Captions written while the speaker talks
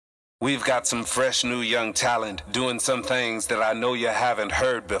We've got some fresh new young talent doing some things that I know you haven't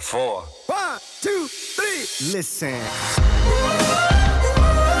heard before. 1, 2, 3, listen.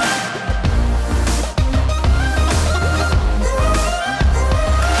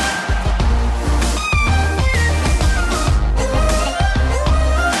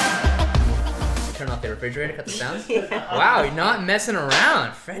 Turn off the refrigerator, cut the sounds. Yeah. Wow, you're not messing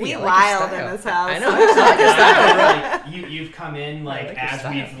around, Freddie. We I like wild your in style. this house. I know. I like your style, bro. You've come in like as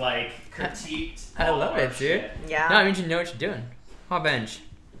style. we've critiqued. I love it, dude. Shit. Yeah. No, I mean you know what you're doing. Hot bench.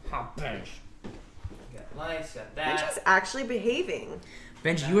 Hot bench. You got lights, got that. Bench is actually behaving.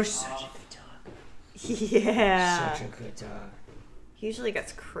 Bench, you are such a good dog. Yeah. Such a good dog. He usually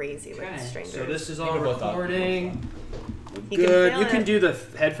gets crazy with strangers. So this is all Think about that. recording. He can Good. feel You can it. do the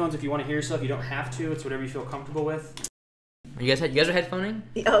headphones if you want to hear yourself. You don't have to. It's whatever you feel comfortable with. You guys are headphoning?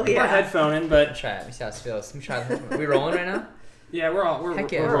 Oh We're yeah. headphoning, but Try it. Let me see how this feels. Let me try it. Are we rolling right now? yeah, we're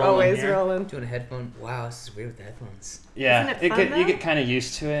Heck yeah. We're rolling always here. rolling. Doing a headphone. Wow, this is weird with the headphones. Yeah, Isn't it fun, you though? get kind of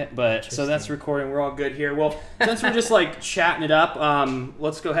used to it, but so that's Interesting. recording. We're all good here. Well, since we're just like chatting it up,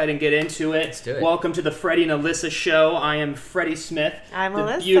 let's go ahead and get into it. Let's do it. Welcome to the Freddie and Alyssa show. I am Freddie Smith. I'm the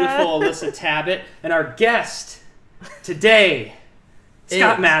Alyssa. beautiful Alyssa Tabbitt, and our guest today,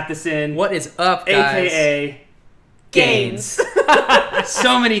 Scott Is- Mathison, What is up, guys? aka Gains.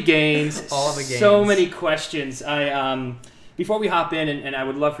 so many gains, All the so gains. many questions. Before we hop in, and I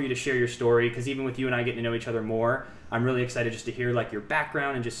would love for you to share your story, because even with you and I getting to know each other more, I'm really excited just to hear like your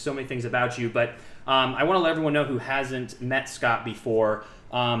background and just so many things about you. But I want to let everyone know who hasn't met Scott before.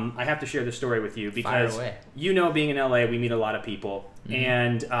 I have to share the story with you because away. you know, being in LA, we meet a lot of people. Mm-hmm.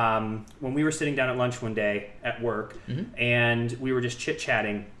 And when we were sitting down at lunch one day at work, Mm-hmm. and we were just chit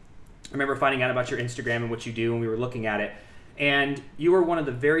chatting, I remember finding out about your Instagram and what you do, and we were looking at it. And you were one of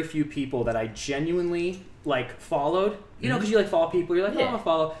the very few people that I genuinely like followed. You know, because you like follow people, you're like, oh, Yeah. I'll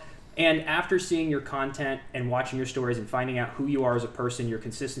follow. And after seeing your content and watching your stories and finding out who you are as a person, your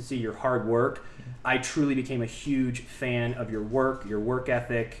consistency, your hard work, I truly became a huge fan of your work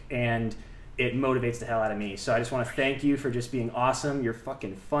ethic, and it motivates the hell out of me. So I just want to thank you for just being awesome. You're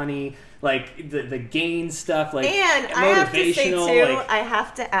fucking funny. Like the gain stuff, like And I have to say motivational, too, like- I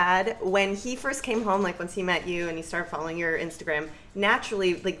have to add, when he first came home, like once he met you and he started following your Instagram,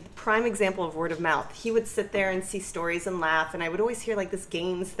 naturally, like prime example of word of mouth, he would sit there and see stories and laugh, and I would always hear like this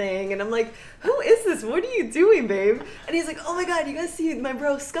gains thing, and I'm like, who is this? What are you doing, babe? And he's like, oh my god, you guys see my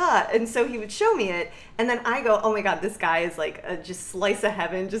bro Scott? And so he would show me it, and then I go, oh my god, this guy is like a just slice of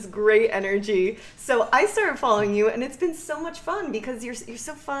heaven, just great energy. So I started following you, and it's been so much fun because you're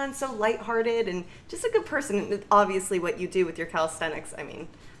so fun, so lighthearted, and just a good person. And obviously, what you do with your calisthenics, I mean,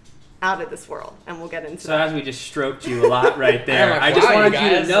 out of this world. And we'll get into So that. as we just stroked you a lot right there, I'm like, I just wow, you wanted you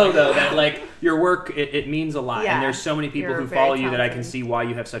to guys, know like- though that like your work, it means a lot, Yeah, and there's so many people you're who very follow you that I can talented. see why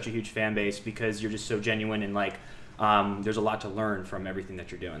you have such a huge fan base, because you're just so genuine, and like there's a lot to learn from everything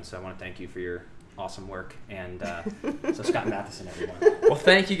that you're doing. So I want to thank you for your awesome work, and so Scott Mathison, everyone. Well,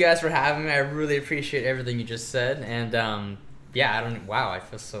 thank you guys for having me. I really appreciate everything you just said, and yeah, wow, I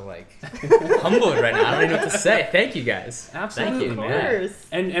feel so like humbled right now. I don't even know what to say. Thank you guys. Absolutely, Thank you, Of man. course.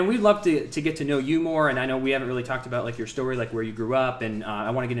 And we'd love to get to know you more. And I know we haven't really talked about like your story, like where you grew up. And I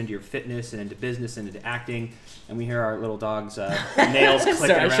want to get into your fitness and into business and into acting. And we hear our little dog's nails clicking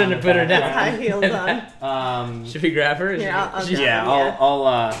Sorry, I around. shouldn't have the put her background. High heels on. Should we grab her? Yeah, I'll She's- grab Yeah,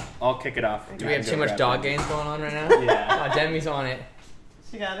 Yeah. I'll kick it off. Do we have too much dog gains going on right now? Yeah. Oh, Demi's on it.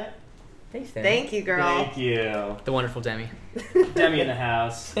 She got it. Thanks, Demi. Thank you, girl. Thank you. The wonderful Demi. Demi in the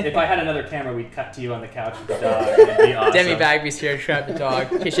house. If I had another camera, we'd cut to you on the couch with the dog. It'd be awesome. Demi Bagby's here. Trap the dog.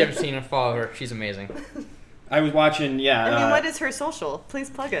 In case you haven't seen her, follow her. She's amazing. I was watching, yeah. I mean, what is her social? Please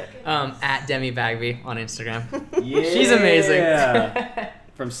plug it. At Demi Bagby on Instagram. yeah. She's amazing.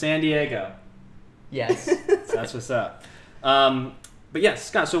 From San Diego. Yes. That's what's up. But yes,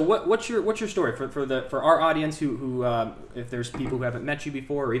 Scott. So what's your story for our audience who if there's people who haven't met you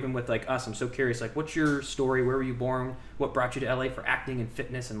before, or even with like us, I'm so curious. Like, what's your story? Where were you born? What brought you to LA for acting and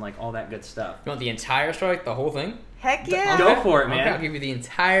fitness and like all that good stuff? You want the entire story, like the whole thing? Heck yeah. Go for it, man. Okay, I'll give you the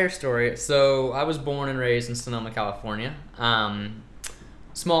entire story. So I was born and raised in Sonoma, California.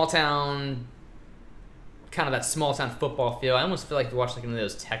 Small town, kind of that small town football feel. I almost feel like you watch like one of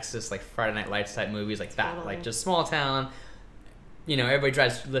those Texas like Friday Night Lights type movies, like that, Totally. like just small town. You know, everybody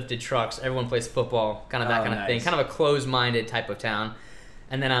drives lifted trucks. Everyone plays football, kind of that Oh, kind of thing. nice. Kind of a closed-minded type of town.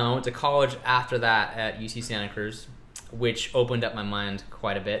 And then I went to college after that at UC Santa Cruz, which opened up my mind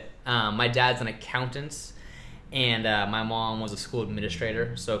quite a bit. My dad's an accountant, and my mom was a school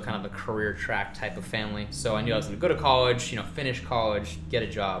administrator, so kind of a career track type of family. So I knew I was going to go to college, you know, finish college, get a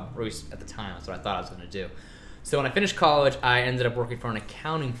job, or at least at the time, that's what I thought I was going to do. So when I finished college, I ended up working for an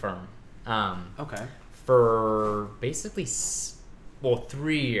accounting firm. Okay. For basically,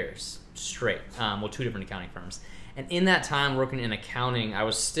 3 years straight. 2 different accounting firms. And in that time working in accounting, I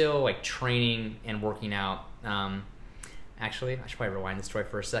was still like training and working out. Actually, I should probably rewind the story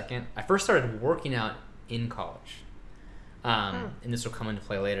for a second. I first started working out in college. And this will come into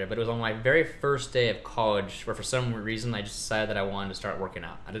play later, but it was on my very first day of college where for some reason I just decided that I wanted to start working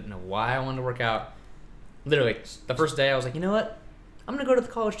out. I didn't know why I wanted to work out. Literally, the first day I was like, you know what? I'm going to go to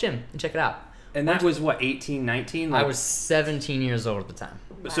the college gym and check it out. And that was what, 18, 19? I was 17 years old at the time.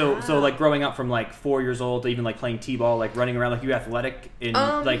 So like growing up from like 4 years old to even like playing t-ball, like running around, like you athletic in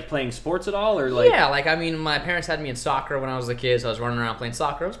like playing sports at all, or like? Yeah, like I mean, my parents had me in soccer when I was a kid, so I was running around playing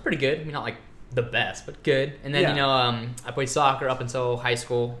soccer. It was pretty good. I mean, not like the best, but good. And then I played soccer up until high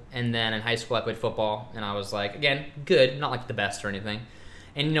school, and then in high school I played football, and I was like, again, good, not like the best or anything.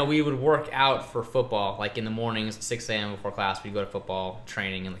 And we would work out for football, like in the mornings at 6 a.m. before class. We'd go to football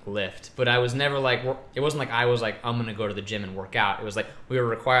training and like lift. But I was never like, it wasn't like I was like, I'm gonna go to the gym and work out. It was like we were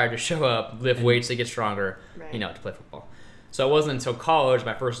required to show up, lift weights to get stronger, to play football. So it wasn't until college,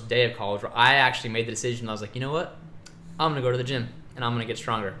 my first day of college, where I actually made the decision. I was like, you know what, I'm gonna go to the gym and I'm gonna get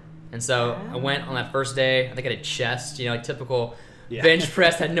stronger. And so I went on that first day. I think I did chest, like typical bench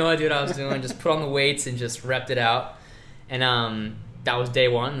press. Had no idea what I was doing. Just put on the weights and just repped it out. And that was day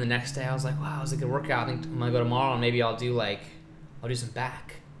one. And the next day I was like, wow, it was a good workout. I think I'm gonna go tomorrow and maybe I'll do some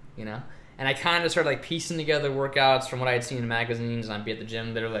back, And I kind of started like piecing together workouts from what I had seen in magazines. And I'd be at the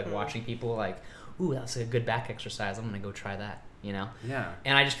gym there like watching people like, ooh, that's a good back exercise. I'm gonna go try that, Yeah.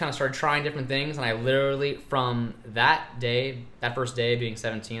 And I just kind of started trying different things. And I literally, from that first day being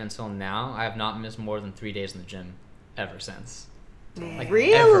 17 until now, I have not missed more than 3 days in the gym ever since. Like,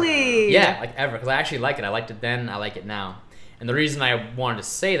 really? Ever. Yeah, like ever. Because I actually like it. I liked it then. I like it now. And the reason I wanted to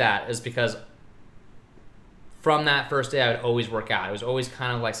say that is because from that first day, I would always work out. It was always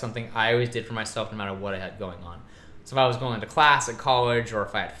kind of like something I always did for myself no matter what I had going on. So if I was going to class at college or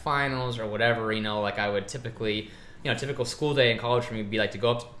if I had finals or whatever, like I would typically, typical school day in college for me would be like to go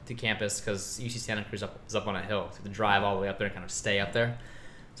up to campus because UC Santa Cruz is up on a hill. So I had to drive all the way up there and kind of stay up there.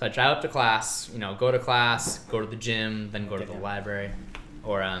 So I'd drive up to class, go to class, go to the gym, then go to the library.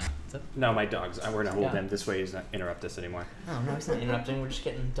 Or, no, my dogs. We're gonna hold him this way. He's not interrupt us anymore. Oh no, he's not interrupting. We're just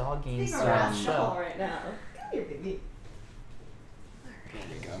getting dog games throughout the show right now. Come here, baby. There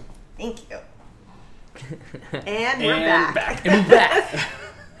you go. Thank you. And we're back. And we're back.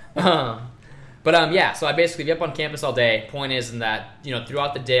 But so I'd basically be up on campus all day. Point is, in that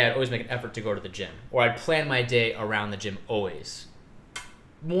throughout the day, I'd always make an effort to go to the gym, or I'd plan my day around the gym always.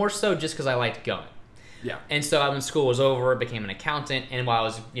 More so just because I liked going. Yeah. And so when school was over, I became an accountant. And while I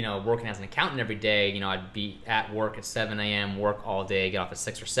was, working as an accountant every day, I'd be at work at 7 a.m., work all day, get off at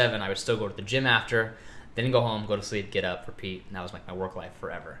 6 or 7. I would still go to the gym after, then go home, go to sleep, get up, repeat. And that was like my work life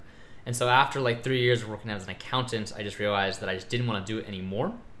forever. And so after like 3 years of working as an accountant, I just realized that I just didn't want to do it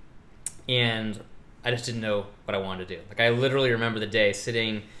anymore. And I just didn't know what I wanted to do. Like I literally remember the day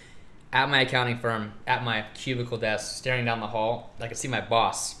sitting at my accounting firm, at my cubicle desk, staring down the hall. I could see my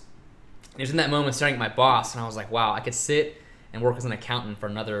boss. It was in that moment staring at my boss, and I was like, wow, I could sit and work as an accountant for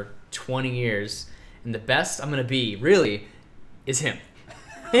another 20 years, and the best I'm going to be, really, is him.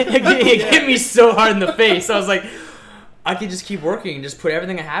 It hit me so hard in the face. I was like, I could just keep working and just put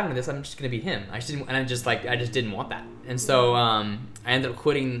everything I have into this. I'm just going to be him. I just didn't want that. And so I ended up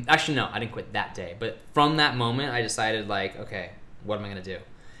quitting. Actually, no, I didn't quit that day. But from that moment, I decided, like, okay, what am I going to do?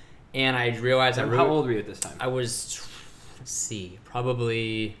 And I realized How old were you at this time? I was,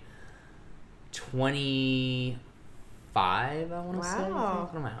 probably 25, I want to say.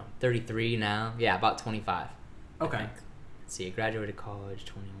 What am I? 33 now. Yeah, about 25. Okay. Let's see, I graduated college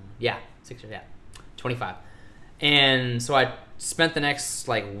 21. Yeah, 6 years. Yeah, 25. And so I spent the next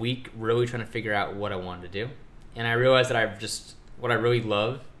week really trying to figure out what I wanted to do. And I realized that what I really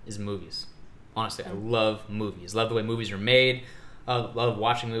love is movies. Honestly, I love movies. Love the way movies are made. I love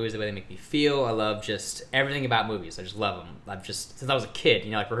watching movies, the way they make me feel. I love just everything about movies. I just love them. Since I was a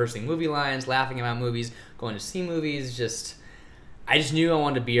kid, rehearsing movie lines, laughing about movies, going to see movies, I just knew I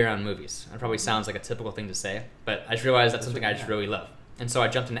wanted to be around movies. It probably sounds like a typical thing to say, but I just realized that's something I just really love. And so I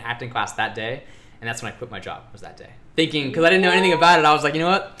jumped into acting class that day, and that's when I quit my job, was that day. Thinking, because I didn't know anything about it, I was like, you know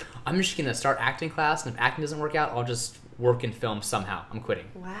what? I'm just going to start acting class, and if acting doesn't work out, I'll just work in film somehow. I'm quitting.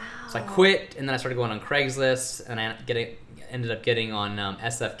 Wow. So I quit, and then I started going on Craigslist, and I ended up getting on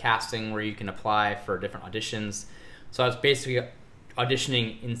SF Casting, where you can apply for different auditions. So I was basically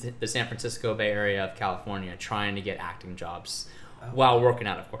auditioning in the San Francisco Bay Area of California, trying to get acting jobs while working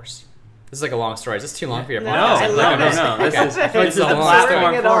out, of course. This is like a long story. Is this too long for your No, podcast? No. This is I feel like this is the a long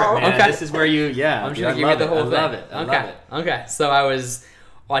platform story. for it, man. Okay. This is where you, I'm just gonna give you the whole thing. I love it. I love it. Okay. So I was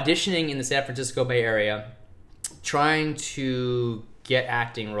auditioning in the San Francisco Bay Area, trying to get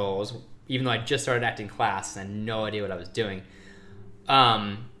acting roles, even though I just started acting class and had no idea what I was doing.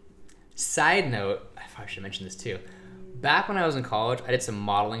 Side note, I probably should mention this too. Back when I was in college, I did some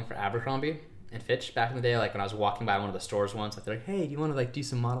modeling for Abercrombie and Fitch back in the day. Like when I was walking by one of the stores once, I'd be like, "Hey, do you want to like do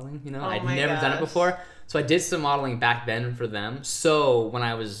some modeling?" You know, I'd never done it before, so I did some modeling back then for them. So when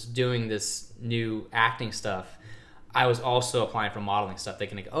I was doing this new acting stuff, I was also applying for modeling stuff.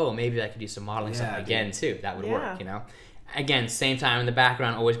 Thinking like, "Oh, maybe I could do some modeling stuff again too. That would work." You know, again, same time in the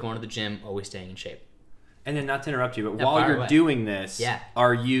background, always going to the gym, always staying in shape. And then, not to interrupt you, but No, while fire you're away. doing this, Yeah.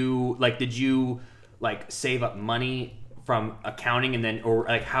 are you like, did you like save up money from accounting, and then, or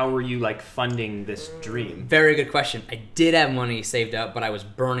like, how were you like funding this dream? Very good question. I did have money saved up, but I was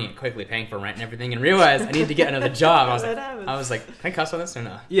burning it quickly, paying for rent and everything, and realized I needed to get another job. I was like, can I cuss on this or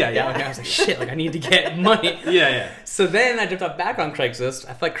no? Yeah. Okay. I was like, shit, like I need to get money. Yeah. So then I jumped back on Craigslist.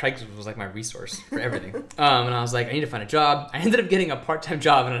 I feel like Craigslist was like my resource for everything. And I was like, I need to find a job. I ended up getting a part-time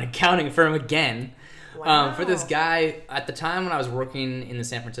job in an accounting firm again. For this guy. At the time when I was working in the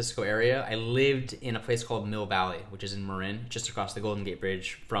San Francisco area, I lived in a place called Mill Valley, which is in Marin, just across the Golden Gate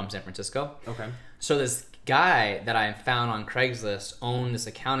Bridge from San Francisco. Okay. So this guy that I found on Craigslist owned this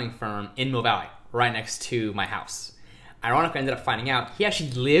accounting firm in Mill Valley, right next to my house. Ironically, I ended up finding out he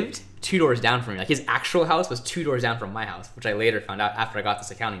actually lived 2 doors down from me. Like his actual house was 2 doors down from my house, which I later found out after I got this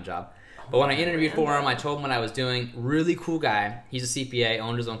accounting job. But when I interviewed for him, I told him what I was doing. Really cool guy. He's a CPA,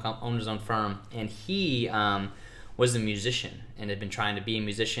 owned his own firm, and he was a musician and had been trying to be a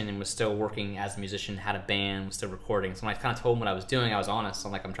musician and was still working as a musician, had a band, was still recording. So when I kind of told him what I was doing, I was honest.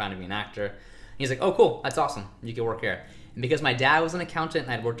 I'm like, I'm trying to be an actor. And he's like, oh, cool. That's awesome. You can work here. And because my dad was an accountant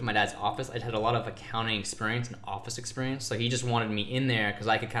and I'd worked in my dad's office, I'd had a lot of accounting experience and office experience. So he just wanted me in there because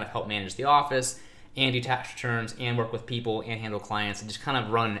I could kind of help manage the office and do tax returns and work with people and handle clients and just kind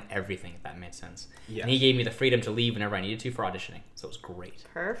of run everything, if that made sense. Yes. And he gave me the freedom to leave whenever I needed to for auditioning. So it was great.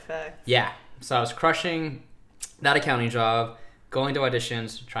 Perfect. Yeah. So I was crushing that accounting job, going to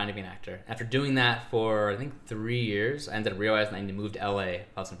auditions, trying to be an actor. After doing that for, I think, 3 years, I ended up realizing I needed to move to LA if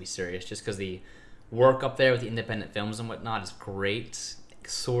I was going to be serious, just because the work up there with the independent films and whatnot is great,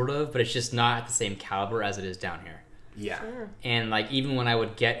 sort of, but it's just not at the same caliber as it is down here. Yeah. Sure. And like even when I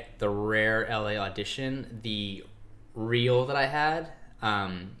would get the rare LA audition, the reel that I had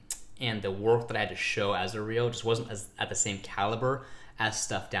and the work that I had to show as a reel just wasn't as at the same caliber as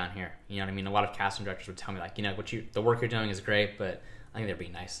stuff down here. You know what I mean? A lot of casting directors would tell me like, you know, the work you're doing is great, but I think they're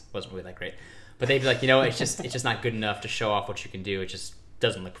being nice. It wasn't really that great. But they'd be like, you know, it's just not good enough to show off what you can do. It just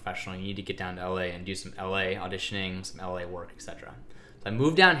doesn't look professional. You need to get down to LA and do some LA auditioning, some LA work, etc. So I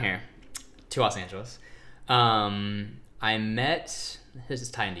moved down here to Los Angeles. I met, this is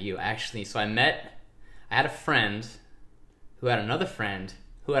tying to you actually, so I had a friend who had another friend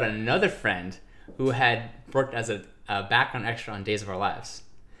who had another friend who had worked as a background extra on Days of Our Lives.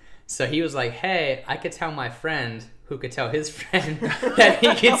 So he was like, hey, I could tell my friend who could tell his friend that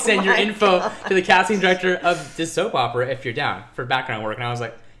he could send your info to the casting director of this soap opera if you're down for background work. And I was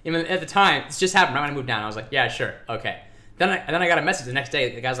like, even at the time, it's just happened right when I moved down. I was like, yeah, sure, okay. Then I got a message the next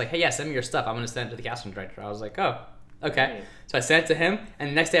day. The guy's like, hey, yeah, send me your stuff. I'm going to send it to the casting director. I was like, oh, okay. Right. So I sent it to him.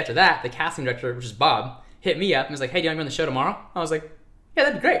 And the next day after that, the casting director, which is Bob, hit me up and was like, hey, do you want to be on the show tomorrow? I was like, yeah,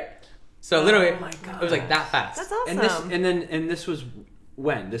 that'd be great. So literally, it was like that fast. That's awesome. And this was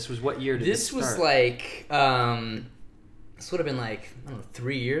when? This was what year did this start? This was like, this would have been like, I don't know,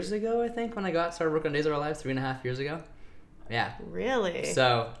 3 years ago, I think, when I started working on Days of Our Lives, 3.5 years ago. Yeah. Really?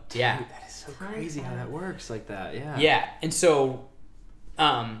 So, yeah. Dude, that is so crazy how that works like that. Yeah. Yeah. And so,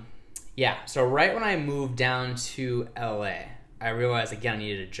 so right when I moved down to LA, I realized, again, I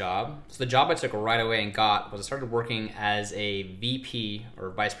needed a job. So the job I took right away and got was I started working as a VP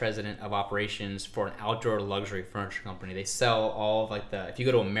or Vice President of Operations for an outdoor luxury furniture company. They sell all of like if you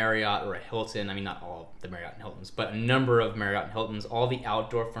go to a Marriott or a Hilton, I mean, not all the Marriott and Hiltons, but a number of Marriott and Hiltons, all the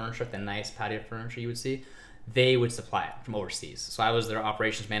outdoor furniture, the nice patio furniture you would see, they would supply it from overseas. So I was their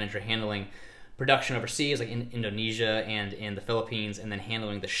operations manager handling production overseas, like in Indonesia and in the Philippines, and then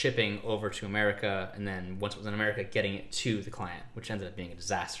handling the shipping over to America, and then once it was in America, getting it to the client, which ended up being a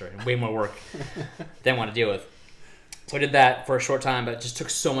disaster and way more work than I wanted to deal with. So I did that for a short time, but it just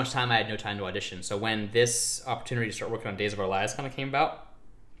took so much time I had no time to audition. So when this opportunity to start working on Days of Our Lives kind of came about,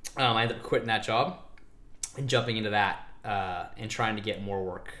 I ended up quitting that job and jumping into that and trying to get more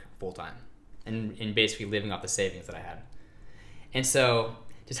work full-time and basically living off the savings that I had. And so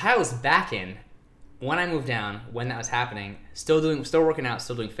to tie this back in, when I moved down, when that was happening, still working out,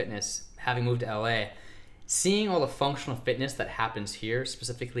 still doing fitness, having moved to LA, seeing all the functional fitness that happens here,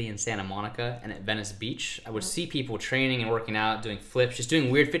 specifically in Santa Monica and at Venice Beach, I would see people training and working out, doing flips, just doing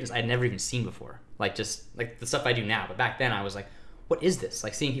weird fitness I'd never even seen before. Like just like the stuff I do now. But back then I was like, what is this?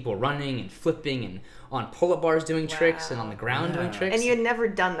 Like seeing people running and flipping and on pull-up bars doing tricks and on the ground doing tricks. And you had never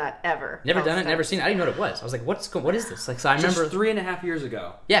done that ever. Never done it, never seen it. I didn't know what it was. I was like, what is this? Like, so I remember Just 3.5 years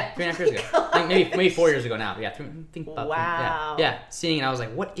ago. Yeah, 3.5 years ago. Like maybe 4 years ago now. But yeah, think about wow. Yeah, seeing it, I was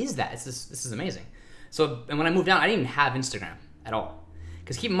like, what is that? This is amazing. So, and when I moved down, I didn't even have Instagram at all.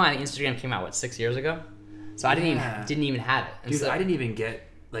 Because keep in mind, Instagram came out, 6 years ago? So I didn't even have it. And Dude, so, I didn't even get,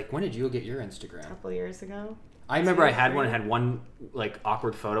 like, when did you get your Instagram? A couple years ago. I remember I had one like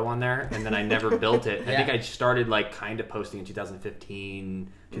awkward photo on there, and then I never built it. I think I started like kind of posting in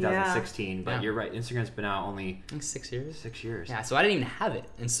 2015, 2016, but you're right. Instagram's been out only I think 6 years. 6 years. Yeah, so I didn't even have it.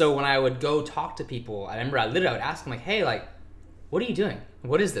 And so when I would go talk to people, I remember I would ask them like, hey, like, what are you doing?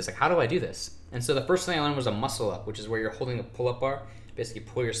 What is this? Like, how do I do this? And so the first thing I learned was a muscle up, which is where you're holding a pull-up bar, basically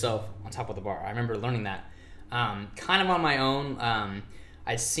pull yourself on top of the bar. I remember learning that kind of on my own.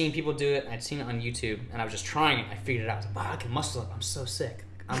 I'd seen people do it. I'd seen it on YouTube, and I was just trying it. I figured it out. I was like, wow, I can muscle up. I'm so sick.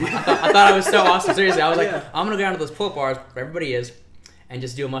 I thought I was so awesome. Seriously, I was like, I'm going to go down to those pull-up bars where everybody is and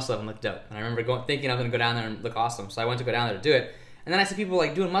just do a muscle up and look dope. And I remember thinking I was going to go down there and look awesome. So I went to go down there to do it. And then I see people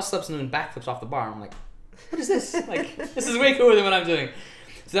like doing muscle ups and doing backflips off the bar. And I'm like, what is this? Like, this is way cooler than what I'm doing.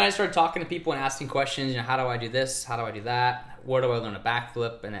 So then I started talking to people and asking questions. How do I do this? How do I do that? Where do I learn a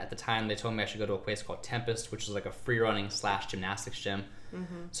backflip? And at the time, they told me I should go to a place called Tempest, which is like a free running / gymnastics gym.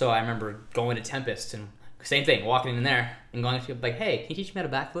 Mm-hmm. So I remember going to Tempest and same thing, walking in there and going to people like, hey, can you teach me how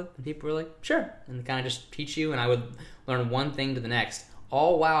to backflip? And people were like, sure. And they kind of just teach you, and I would learn one thing to the next.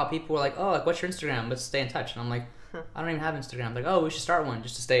 All while people were like, oh, like, what's your Instagram? Let's stay in touch. And I'm like, I don't even have Instagram. I'm like, oh, we should start one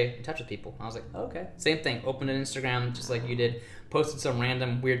just to stay in touch with people. And I was like, oh, okay. Same thing. Opened an Instagram just like you did. Posted some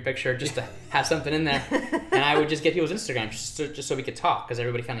random weird picture just to have something in there. And I would just get people's Instagram just so we could talk, because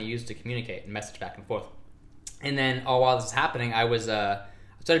everybody kind of used to communicate and message back and forth. And then all while this is happening, I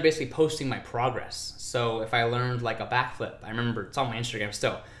started basically posting my progress. So if I learned like a backflip, I remember it's on my Instagram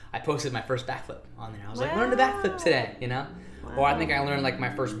still. I posted my first backflip on there. I was like, learned a backflip today, Wow. Or I think I learned like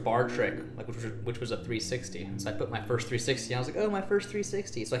my first bar trick, like which was a 360. And so I put my first 360. And I was like, oh, my first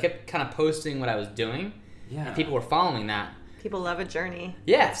 360. So I kept kind of posting what I was doing, and people were following that. People love a journey.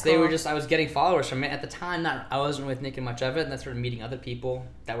 Yes, they were just. I was getting followers from it at the time. I wasn't really thinking much of it, and I started meeting other people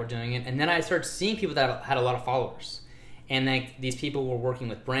that were doing it, and then I started seeing people that had a lot of followers. And then these people were working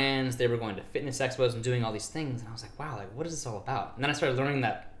with brands. They were going to fitness expos and doing all these things. And I was like, wow, like, what is this all about? And then I started learning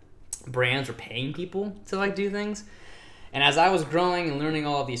that brands were paying people to like do things. And as I was growing and learning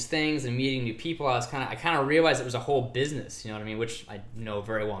all of these things and meeting new people, I kind of realized it was a whole business, you know what I mean? Which I know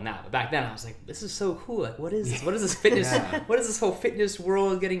very well now. But back then I was like, this is so cool. Like, what is this? What is this fitness? What is this whole fitness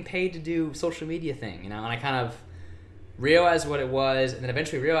world getting paid to do social media thing? And I kind of realized what it was, and then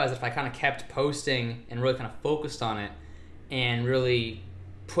eventually realized that if I kind of kept posting and really kind of focused on it, and really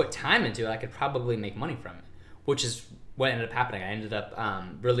put time into it, I could probably make money from it, which is what ended up happening. I ended up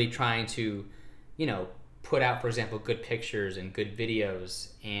really trying to, put out, for example, good pictures and good videos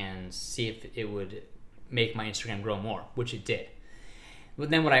and see if it would make my Instagram grow more, which it did. But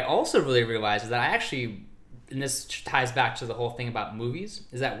then what I also really realized is that I actually, and this ties back to the whole thing about movies,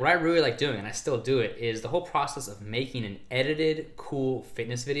 is that what I really like doing, and I still do it, is the whole process of making an edited, cool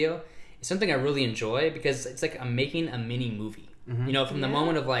fitness video. It's something I really enjoy, because it's like I'm making a mini movie. Mm-hmm. From the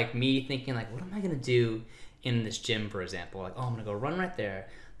moment of like me thinking like, what am I gonna do in this gym, for example? Like, oh, I'm gonna go run right there,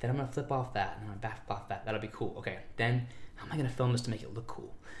 then I'm gonna flip off that, and I'm gonna back off that. That'll be cool. Okay, then how am I gonna film this to make it look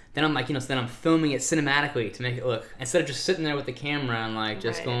cool? Then I'm like, so then I'm filming it cinematically to make it look, instead of just sitting there with the camera and like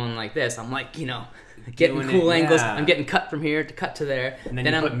just going like this, I'm like, getting cool angles. I'm getting cut from here to cut to there. And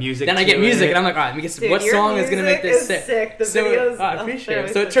then you put music. Then I get music, and I'm like, all right, let me get what song is gonna make this sick? The videos, I appreciate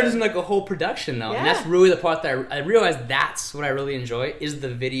it. So it turns into like a whole production though, and that's really the part that I realized that's what I really enjoy, is the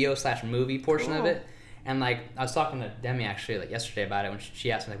video / movie portion of it. And like I was talking to Demi actually like yesterday about it when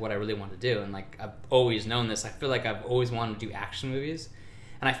she asked me like what I really wanted to do, and like I've always known this. I feel like I've always wanted to do action movies.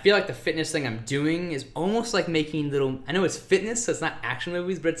 And I feel like the fitness thing I'm doing is almost like making little, I know it's fitness, so it's not action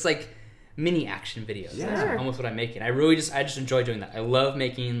movies, but it's like mini action videos. Yeah. That's almost what I'm making. I just enjoy doing that. I love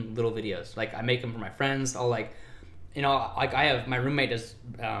making little videos. Like I make them for my friends. I'll like, like I have, my roommate does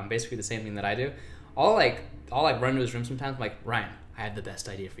basically the same thing that I do. I'll run to his room sometimes. I'm like, Ryan, I have the best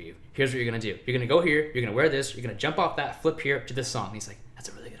idea for you. Here's what you're going to do. You're going to go here, you're going to wear this, you're going to jump off that, flip here to this song. And he's like, that's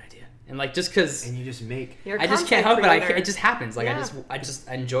a really good idea. And like, just because, and you just make, I just can't help it. It just happens. Like I just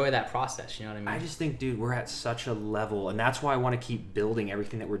enjoy that process. You know what I mean? I just think, dude, we're at such a level, and that's why I want to keep building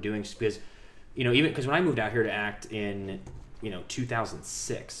everything that we're doing. Because, even because when I moved out here to act in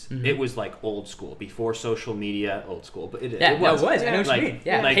 2006. Mm-hmm. It was like old school, before social media, old school. But it was. was. I know what you mean.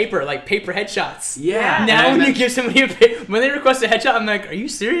 Yeah, paper headshots. Yeah. Now when you give somebody when they request a headshot, I'm like, are you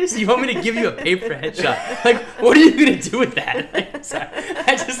serious? You want me to give you a paper headshot? Like, what are you gonna do with that? Like, sorry.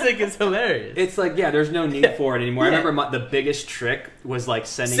 I just think it's hilarious. It's like, there's no need for it anymore. I remember the biggest trick was like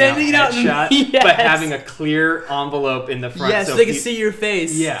sending out headshot, headshot, but having a clear envelope in the front, so they can see your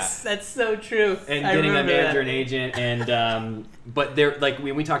face. Yeah, that's so true. And getting a manager and agent, and but there, like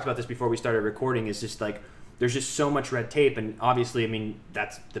when we talked about this before we started recording, is just like there's just so much red tape, and obviously, I mean,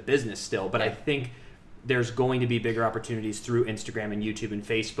 that's the business still, but I think there's going to be bigger opportunities through Instagram and YouTube and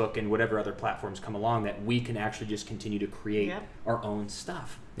Facebook and whatever other platforms come along that we can actually just continue to create our own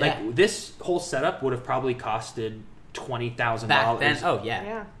stuff. Like this whole setup would have probably costed $20,000 back then. Oh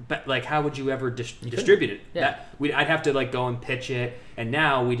yeah. But like, how would you ever distribute it? Yeah. I'd have to like go and pitch it, and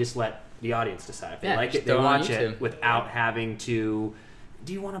now we just let the audience decide if they like it. They watch it without having to.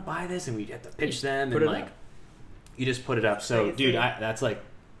 Do you want to buy this? And we have to pitch them, and like, you just put it up. So, dude, that's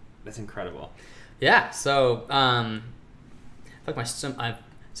incredible. Yeah. So, I feel like I'm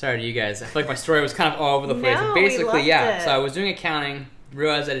sorry to you guys. I feel like my story was kind of all over the place. No, basically, we loved it. So I was doing accounting,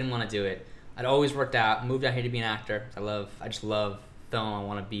 realized I didn't want to do it. I'd always worked out, moved out here to be an actor. I just love film. I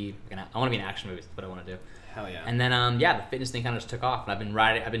want to be in action movies. That's what I want to do. Hell yeah. And then the fitness thing kind of just took off, and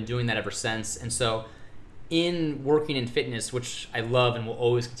I've been doing that ever since. And so, in working in fitness, which I love and will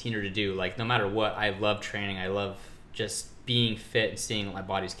always continue to do, like no matter what, I love training. I love just being fit and seeing what my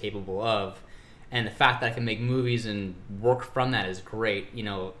body's capable of. And the fact that I can make movies and work from that is great,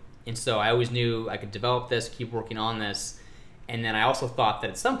 And so I always knew I could develop this, keep working on this. And then I also thought that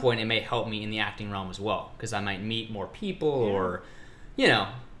at some point it may help me in the acting realm as well, because I might meet more people or,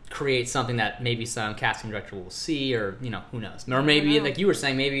 create something that maybe some casting director will see, or, who knows. Or maybe, like you were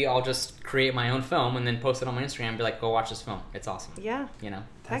saying, maybe I'll just create my own film and then post it on my Instagram and be like, go watch this film. It's awesome. Yeah.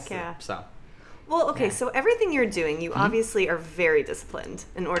 Heck yeah. So. Well, okay, so everything you're doing, you obviously are very disciplined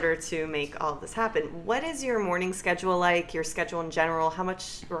in order to make all of this happen. What is your morning schedule like, your schedule in general? How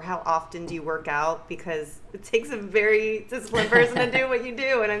much or how often do you work out? Because it takes a very disciplined person to do what you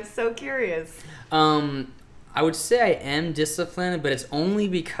do, and I'm so curious. I would say I am disciplined, but it's only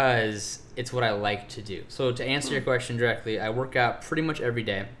because it's what I like to do. So to answer your question directly, I work out pretty much every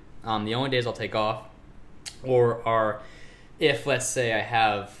day. The only days I'll take off are if, let's say, I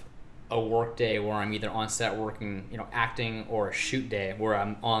have a work day where I'm either on set working, acting, or a shoot day where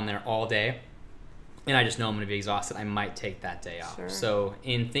I'm on there all day and I just know I'm going to be exhausted, I might take that day off. Sure. So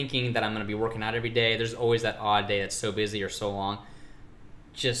in thinking that I'm going to be working out every day, there's always that odd day that's so busy or so long,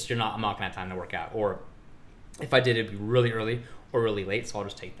 I'm not going to have time to work out. Or if I did, it'd be really early or really late, so I'll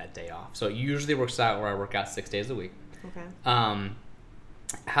just take that day off. So it usually works out where I work out 6 days a week. Okay.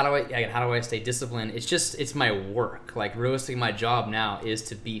 How do I stay disciplined? It's my work. Like, realistically, my job now is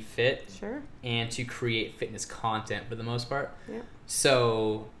to be fit and to create fitness content for the most part. Yeah.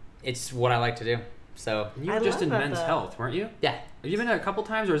 So it's what I like to do. So you were just in Men's Health, weren't you? Yeah. Have you been there a couple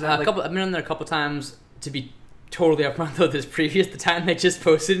times, or is that I've been in there a couple times. To be totally upfront though, the time they just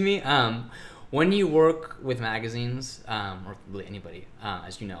posted me. When you work with magazines, or really anybody,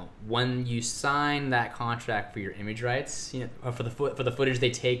 as you know, when you sign that contract for your image rights, or for the footage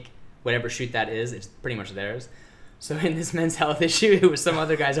they take, whatever shoot that is, it's pretty much theirs. So in this Men's Health issue, it was some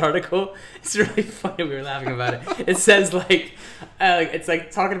other guy's article. It's really funny. We were laughing about it. It says it's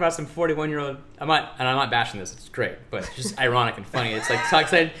like talking about some 41-year-old. I'm not bashing this. It's great, but it's just ironic and funny. It's like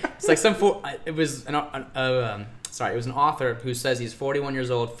it was an author who says he's 41 years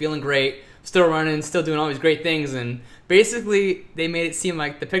old, feeling great, still running, still doing all these great things, and basically they made it seem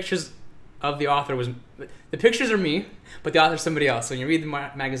like the pictures of the author the pictures are me, but the author's somebody else. So when you read the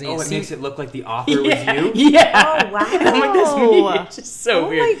magazine, it makes it look like the author was you? Yeah. Oh, wow. I'm like, that's me. It's just so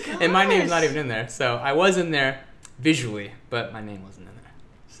weird. My gosh. And my name's not even in there. So I was in there visually, but my name wasn't in there.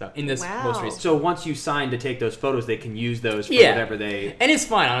 So in this most recent. So once you sign to take those photos, they can use those for whatever they. And it's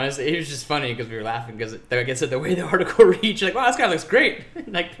fine, honestly. It was just funny because we were laughing because, like I said, the way the article reads, you're like, wow, this guy looks great.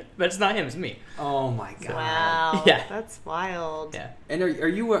 But it's not him, it's me. Oh my god. Wow. Yeah. That's wild. Yeah. And are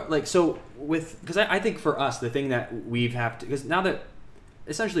you because I think for us the thing that because now that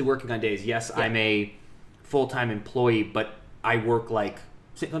essentially working on days, yes, I'm a full-time employee, but I work like.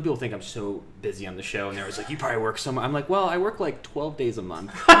 Some people think I'm so busy on the show, and they're always like, you probably work so much. I'm like, well, I work like 12 days a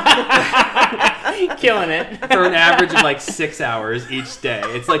month. Killing it. For an average of like 6 hours each day.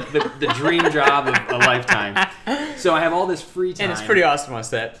 It's like the dream job of a lifetime. So I have all this free time. And it's pretty awesome on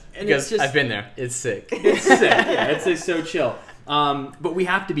set, and because I've been there. It's sick. It's sick. Yeah, it's so chill. But we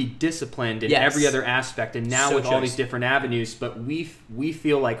have to be disciplined in every other aspect, and now with all these different avenues, but we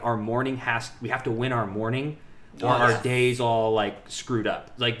feel like our morning we have to win our morning Or are days all like screwed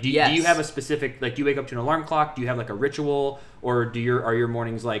up? Like, do you have a specific, like, do you wake up to an alarm clock? Do you have like a ritual, or are your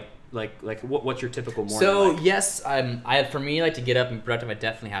mornings like what's your typical morning? So like? yes, for me, like, to get up and be productive, I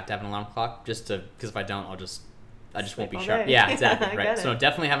definitely have to have an alarm clock, because if I don't, I just won't be sharp. Yeah, exactly. Right. So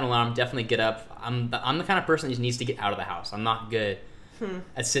definitely have an alarm. Definitely get up. I'm the kind of person that just needs to get out of the house. I'm not good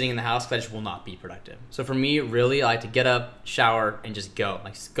at sitting in the house, because I just will not be productive. So for me, really, I like to get up, shower, and just go.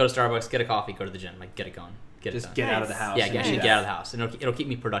 Like, go to Starbucks, get a coffee, go to the gym, like, get it going. Get out of the house. Yeah, actually get out of the house, and it'll keep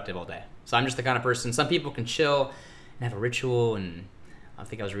me productive all day. So I'm just the kind of person. Some people can chill and have a ritual, and I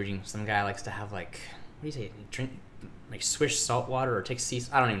think I was reading some guy likes to have, like, what do you say? Drink like swish salt water or take sea.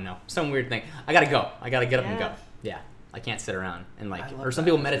 I don't even know, some weird thing. I gotta go. I gotta get up and go. Yeah, I can't sit around and like. Or some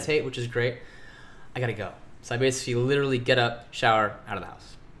people meditate, which is great. I gotta go. So I basically literally get up, shower, out of the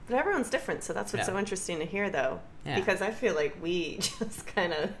house. But everyone's different, so that's what's so interesting to hear, though. Yeah. Because I feel like we just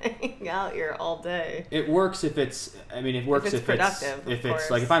kind of hang out here all day. It works if it's. I mean, it works if it's productive. If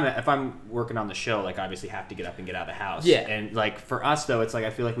it's like if I'm working on the show, like, I obviously have to get up and get out of the house. Yeah. And like for us though, it's like I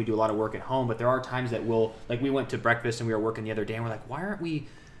feel like we do a lot of work at home, but there are times that we went to breakfast and we were working the other day and we're like, why aren't we?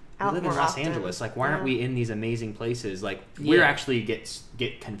 We live in Los Angeles. Like, why aren't we in these amazing places? Like, we're actually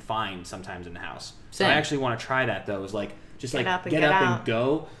get confined sometimes in the house. So I actually want to try that though. Is like just get up and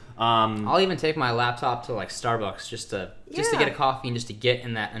go. I'll even take my laptop to like Starbucks just to get a coffee and just to get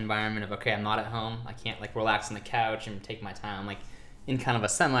in that environment of, okay, I'm not at home. I can't like relax on the couch and take my time. I'm like in kind of a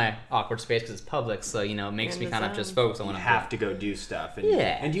semi-awkward space because it's public, so it makes me kind of just focus on what I'm doing. You have to go do stuff. And,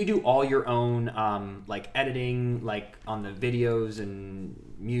 and do you do all your own like editing, like on the videos and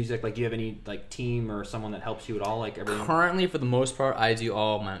music? Like, do you have any like team or someone that helps you at all? Like everything? Currently, for the most part, I do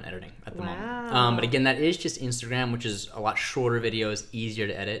all my own editing at the moment. But again, that is just Instagram, which is a lot shorter videos, easier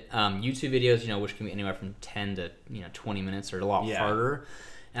to edit. YouTube videos, which can be anywhere from 10 to 20 minutes, or a lot harder.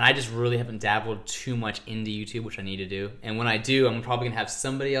 And I just really haven't dabbled too much into YouTube, which I need to do. And when I do, I'm probably going to have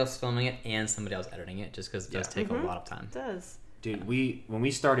somebody else filming it and somebody else editing it, just because it does take a lot of time. It does. Dude, when we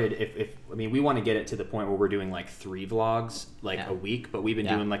started, we want to get it to the point where we're doing like 3 vlogs a week, but we've been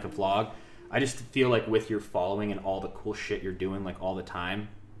doing like a vlog. I just feel like with your following and all the cool shit you're doing like all the time,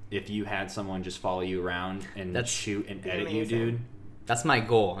 if you had someone just follow you around and shoot and edit you, dude. That's my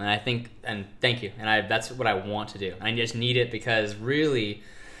goal, and I think, and thank you, and that's what I want to do. I just need it because really,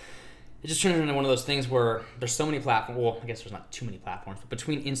 it just turns into one of those things where there's so many platforms. Well, I guess there's not too many platforms, but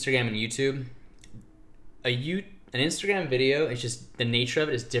between Instagram and YouTube, an Instagram video, it's just the nature of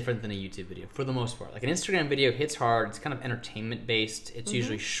it is different than a YouTube video for the most part. Like, an Instagram video hits hard. It's kind of entertainment based. It's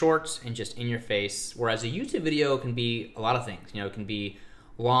usually short and just in your face. Whereas a YouTube video can be a lot of things. It can be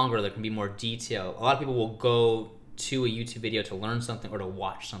longer. There can be more detail. A lot of people will go to a YouTube video to learn something or to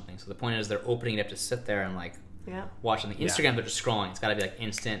watch something. So the point is, they're opening it up to sit there and like watch something. Instagram, they're just scrolling. It's got to be like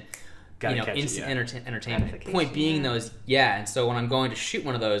instant. Entertainment. Point being, though, is and so when I'm going to shoot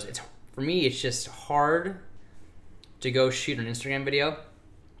one of those, for me, it's just hard to go shoot an Instagram video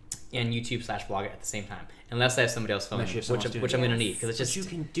and YouTube/vlog it at the same time, unless I have somebody else filming, which I'm going to need, because it's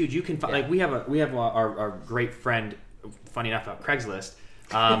just you can like we have our great friend, funny enough, Craigslist.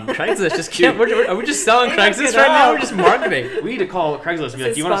 Craigslist just can't. Are we just selling Craigslist right now? We're just marketing. We need to call Craigslist and be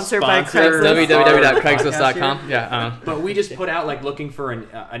like, "Do you want to sponsor www.craigslist.com?" Yeah. But we just put out like looking for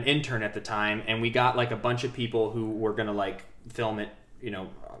an intern at the time, and we got like a bunch of people who were gonna like film it.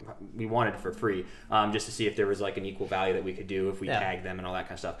 We wanted it for free, just to see if there was like an equal value that we could do if we tagged them and all that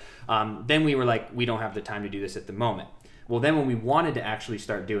kind of stuff. Then we were like, we don't have the time to do this at the moment. Well, then when we wanted to actually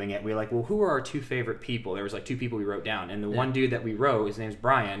start doing it, we were like, well, who are our 2 favorite people? There was like 2 people we wrote down. And the one dude that we wrote, his name's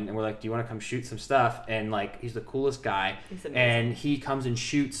Brian. And we're like, do you want to come shoot some stuff? And like, he's the coolest guy. And he comes and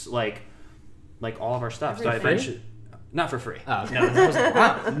shoots like all of our stuff. So I eventually... Not for free. Oh, no.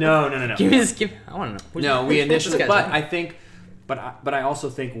 No. I want to know. No, we initially... But I think... But I also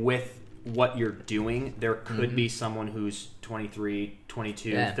think with what you're doing, there could be someone who's 23,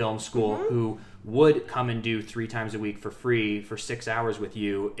 22, film school, who would come and do 3 times a week for free for 6 hours with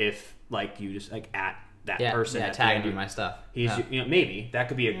you if like you just like at that person. Yeah, tagging me my stuff. He's maybe that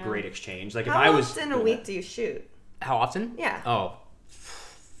could be a great exchange. Like, if How I was often a week do you shoot? How often? Yeah. Oh,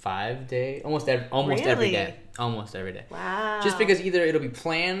 5 days, almost every day. Almost every day. Wow. Just because either it'll be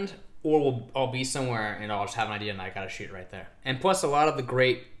planned or I'll be somewhere and I'll just have an idea and I gotta shoot right there. And plus, a lot of the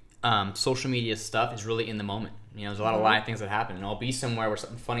great social media stuff is really in the moment. There's a lot of live things that happen, and I'll be somewhere where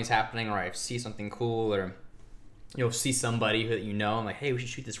something funny's happening, or I see something cool, or you'll see somebody who I'm like, hey, we should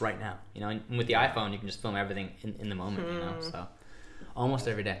shoot this right now. And with the iPhone, you can just film everything in the moment. So almost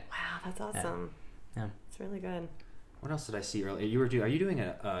every day. Wow, that's awesome. Yeah, it's really good. What else did I see earlier? Are you doing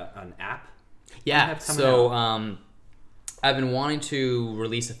an app? Yeah. So I've been wanting to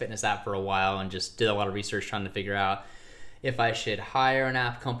release a fitness app for a while and just did a lot of research trying to figure out if I should hire an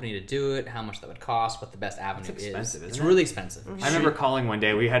app company to do it, how much that would cost, what the best avenue is. It's really expensive. I remember calling one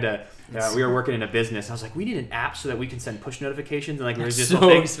day. We had to. We were working in a business. I was like, we need an app so that we can send push notifications. And like, there's just so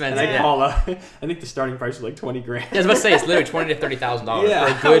expensive. And I call up. I think the starting price was like $20,000. Yeah, I was about to say it's literally $20,000 to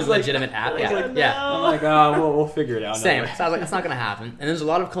 $30,000 for a good, legitimate app. Yeah. I'm like, oh, we'll figure it out. Same. So I was like, that's not going to happen. And there's a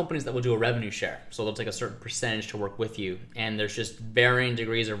lot of companies that will do a revenue share. So they'll take a certain percentage to work with you. And there's just varying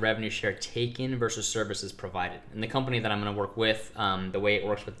degrees of revenue share taken versus services provided. And the company that I'm going to work with, the way it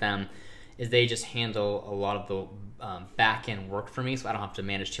works with them is they just handle a lot of the back-end work for me, so I don't have to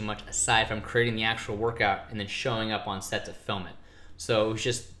manage too much aside from creating the actual workout and then showing up on set to film it. So it was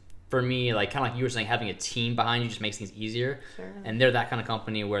just, for me, like kind of like you were saying, having a team behind you just makes things easier. Sure. And they're that kind of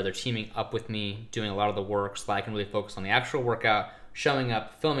company where they're teaming up with me, doing a lot of the work, so that I can really focus on the actual workout, showing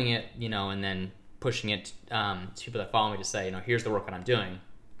up, filming it, and then pushing it to people that follow me to say, here's the workout I'm doing,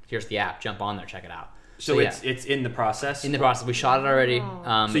 here's the app, jump on there, check it out. So it's in the process? In the process. We shot it already.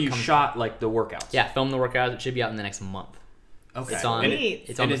 So you shot like the workouts? Yeah, filmed the workouts. It should be out in the next month. Okay. It's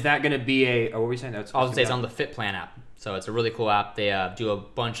on. Is that going to be what were we saying? I was going to say it's on the Fit Plan app. So it's a really cool app. They do a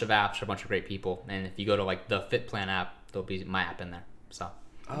bunch of apps for a bunch of great people. And if you go to like the Fit Plan app, there'll be my app in there. So.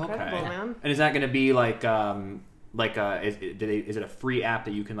 Incredible, man. And is that going to be like is it a free app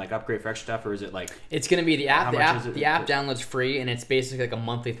that you can like upgrade for extra stuff, or is it like? It's going to be the app. The app downloads free, and it's basically like a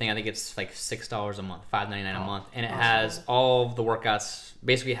monthly thing. I think it's like $6 a month, $5.99 a month, and it has all of the workouts.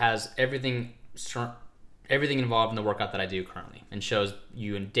 Basically, it has everything involved in the workout that I do currently, and shows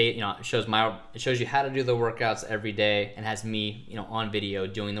you in date. It shows you how to do the workouts every day, and has me, on video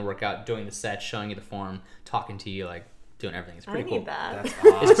doing the workout, doing the set, showing you the form, talking to you, like doing everything. It's pretty cool. I need that. That's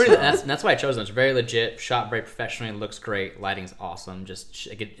awesome. It's pretty. That's why I chose them. It's very legit, shot very professionally, looks great, lighting's awesome.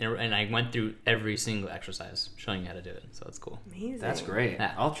 And I went through every single exercise showing you how to do it, so it's cool. Amazing. That's great.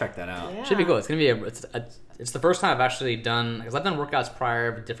 Yeah. I'll check that out. Yeah. Should be cool. It's gonna be it's the first time I've actually done, because I've done workouts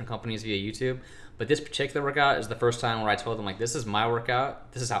prior with different companies via YouTube, but this particular workout is the first time where I told them, like, this is my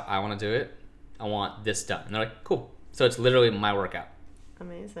workout. This is how I want to do it. I want this done, and they're like, cool. So it's literally my workout.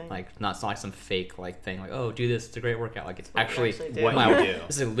 Amazing. Like, it's not like some fake thing, like, oh, do this, it's a great workout. Like, it's actually what my you workout. do.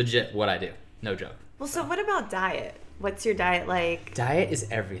 This is legit what I do. No joke. Well, so what about diet? What's your diet like? Diet is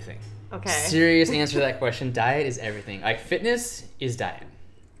everything. Okay. Serious answer to that question. Diet is everything. Like, fitness is diet.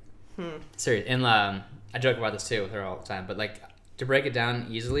 Serious. And I joke about this too with her all the time, but like, to break it down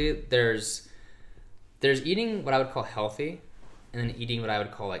easily, there's eating what I would call healthy, and then eating what I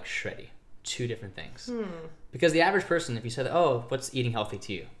would call like shreddy. Two different things. Because the average person, if you said, oh, what's eating healthy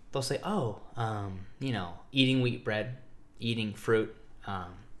to you? They'll say, eating wheat bread, eating fruit,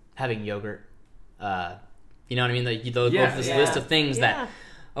 having yogurt. You know what I mean? They'll go through this list of things that,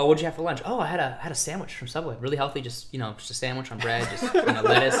 oh, what'd you have for lunch? Oh, I had a sandwich from Subway, really healthy. Just just a sandwich on bread, just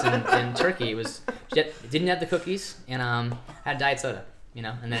lettuce and turkey. It didn't have the cookies, and had diet soda. And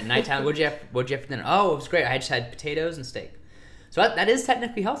then at nighttime, what'd you have for dinner? Oh, it was great. I just had potatoes and steak. So that is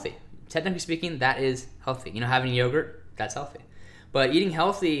technically healthy. Technically speaking, that is healthy. Having yogurt, that's healthy. But eating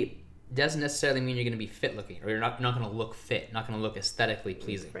healthy doesn't necessarily mean you're going to be fit looking, or you're not going to look fit, not going to look aesthetically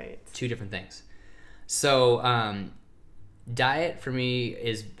pleasing. Right. Two different things. So diet for me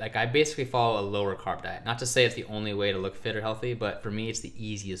is like, I basically follow a lower carb diet. Not to say it's the only way to look fit or healthy, but for me it's the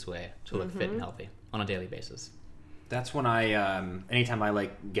easiest way to look fit and healthy on a daily basis. That's when I, anytime I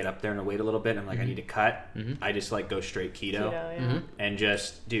like get up there in a weight a little bit, and I'm like, I need to cut. I just like go straight keto, and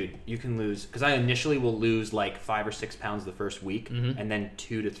just, dude, you can lose, because I initially will lose like 5 or 6 pounds the first week, and then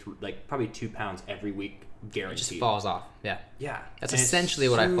 2 to 3, like probably 2 pounds every week, guaranteed. It just falls off. Yeah. That's essentially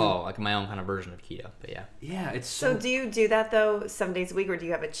what I follow, like my own kind of version of keto. But yeah. Yeah, it's so. Do you do that though 7 days a week, or do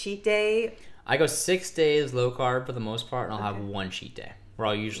you have a cheat day? I go 6 days low carb for the most part, and I'll have one cheat day where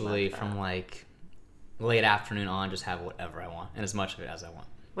I'll usually from like late afternoon on just have whatever I want, and as much of it as I want.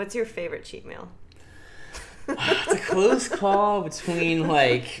 What's your favorite cheat meal? It's a close call between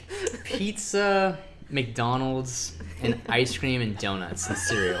like pizza, McDonald's, and ice cream and donuts and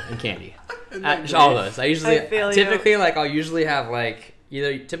cereal and candy. All those. I usually I'll usually have like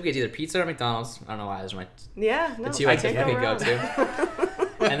typically it's either pizza or McDonald's. I don't know why those are the two I typically go to.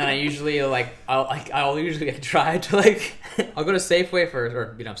 And then I usually I'll usually try to I'll go to Safeway first,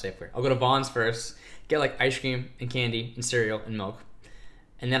 or Safeway. I'll go to Vaughn's first, get like ice cream and candy and cereal and milk.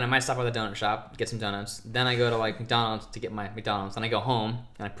 And then I might stop at the donut shop, get some donuts. Then I go to like McDonald's to get my McDonald's. Then I go home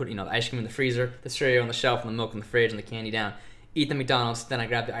and I put the ice cream in the freezer, the cereal on the shelf, and the milk in the fridge, and the candy down. Eat the McDonald's, then I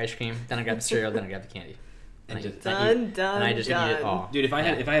grab the ice cream, then I grab the cereal, then I grab the candy. And I just eat it all. Dude, if I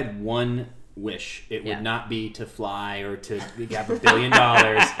had one wish. It Yeah. would not be to fly or to have $1 billion.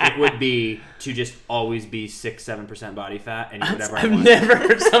 It would be to just always be 6-7% body fat and eat whatever I I've want. never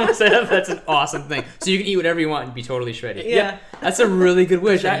heard someone say that. That's an awesome thing. So you can eat whatever you want and be totally shredded. Yeah. That's a really good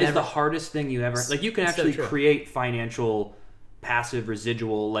wish. That is the hardest thing you ever. Like, you can It's so actually true. create financial passive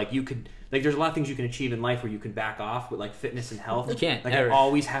residual. Like, you could. Like, there's a lot of things you can achieve in life where you can back off with, like, fitness and health. You can't, Like, ever. I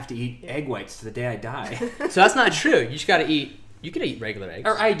always have to eat egg whites to the day I die. So that's not true. You just got to eat. You could eat regular eggs.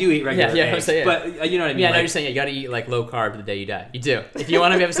 Or I do eat regular Yeah, I would eggs, say, yeah. but you know what I mean. Yeah, no, like, you're saying you got to eat like low carb the day you die. You do. If you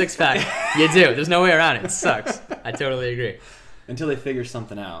want to have a six pack, you do. There's no way around it. It sucks. I totally agree. until they figure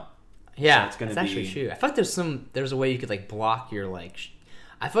something out. Yeah, So it's gonna that's actually be- true. I feel like there's a way you could like block your like.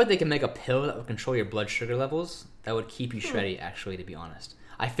 I feel like they can make a pill that would control your blood sugar levels that would keep you shreddy. Actually, to be honest,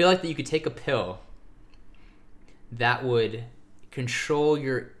 I feel like that you could take a pill that would control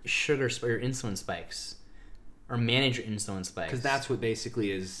your sugar or your insulin spikes, or manage your insulin spikes. Because that's what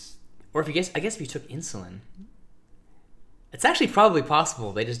basically is. Or if you I guess if you took insulin, it's actually probably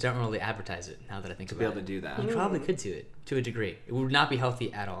possible. They just don't really advertise it. Now that I think To about be able it, to do that. you probably could do it to a degree. It would not be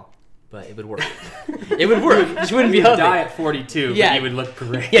healthy at all, but it would work. It would work. It just wouldn't be You'd healthy. die at 42, Yeah. but you would look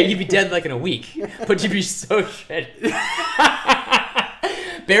great. Yeah, you'd be dead like in a week, but you'd be so shredded.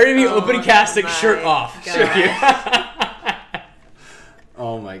 Bury me open casket, my shirt off. God.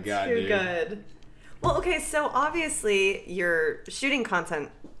 Oh my god, Too dude. good. Well, okay, so obviously you're shooting content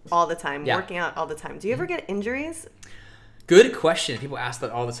all the time, Yeah. working out all the time. Do you ever get injuries? Good question. People ask that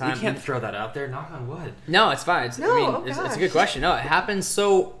all the We time. can't throw that out there. Knock on wood. No, it's fine. It's, No, I mean, oh it's a gosh. good question. No, it happens.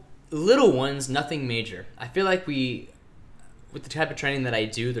 So little ones, nothing major. I feel like with the type of training that I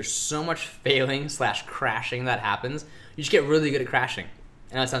do, there's so much failing / crashing that happens. You just get really good at crashing.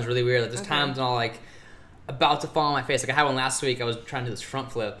 I know it sounds really weird. Like, there's times when I'm like about to fall on my face. Like I had one last week. I was trying to do this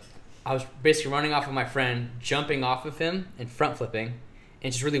front flip. I was basically running off of my friend, jumping off of him and front flipping. And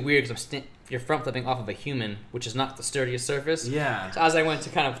it's just really weird because you're front flipping off of a human, which is not the sturdiest surface. Yeah. So as I went to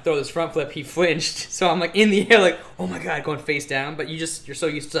kind of throw this front flip, he flinched. So I'm like in the air, like, oh my god, going face down. But you're so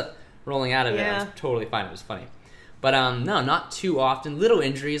used to rolling out of it. I Yeah. was totally fine. It was funny. But no, not too often. Little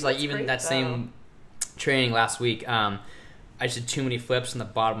injuries, like even great, that same training last week. I just did too many flips, and the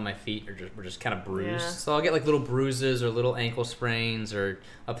bottom of my feet were just kind of bruised. Yeah. So I'll get like little bruises or little ankle sprains or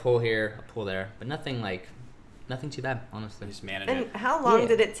a pull here, a pull there, but nothing too bad, honestly. Just manage And it. how long Yeah.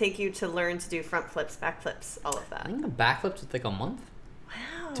 did it take you to learn to do front flips, back flips, all of I that? think the backflips took like a month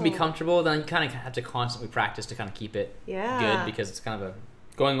Wow. to be comfortable. Then you kind of have to constantly practice to kind of keep it Yeah. good because it's kind of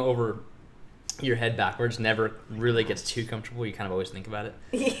going over your head backwards never really gets too comfortable. You kind of always think about it.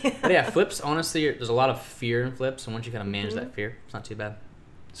 Yeah. But yeah, flips, honestly, there's a lot of fear in flips, and once you kind of manage that fear, it's not too bad.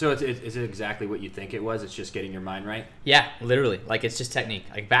 So is it exactly what you think it was? It's just getting your mind right? Yeah, literally. Like, it's just technique.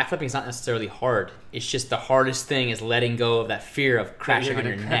 Like, backflipping is not necessarily hard. It's just the hardest thing is letting go of that fear of crashing on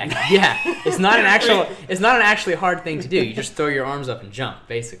you're your gonna neck. Yeah, it's not an actually hard thing to do. You just throw your arms up and jump,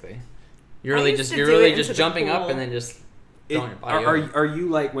 basically. You're really used just to you're do really it just into the jumping up pool. and then just throwing your body Are over. are you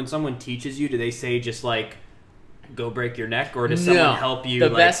like, when someone teaches you, do they say just like go break your neck, or does someone help you? The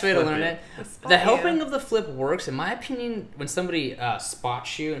like, best way to flip learn it, Spot the you. helping of the flip works. In my opinion, when somebody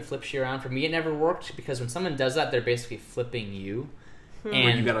spots you and flips you around, for me it never worked because when someone does that, they're basically flipping you.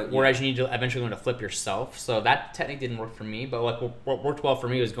 And you gotta- whereas you need to eventually learn to flip yourself. So that technique didn't work for me. But like what worked well for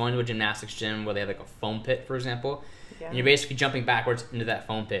me was going to a gymnastics gym where they have like a foam pit, for example. Yeah. And you're basically jumping backwards into that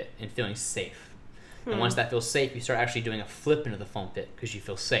foam pit and feeling safe. And once that feels safe, you start actually doing a flip into the foam pit because you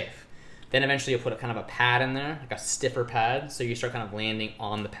feel safe. Then eventually you'll put a kind of a pad in there, like a stiffer pad, so you start kind of landing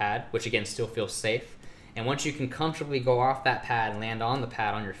on the pad, which again still feels safe. And once you can comfortably go off that pad and land on the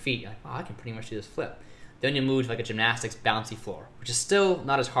pad on your feet, you're like, wow, I can pretty much do this flip. Then you move to like a gymnastics bouncy floor, which is still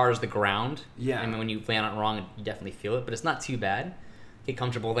not as hard as the ground. Yeah. I mean, when you land on it wrong, you definitely feel it, but it's not too bad. Get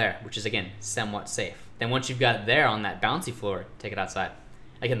comfortable there, which is again somewhat safe. Then once you've got it there on that bouncy floor, take it outside,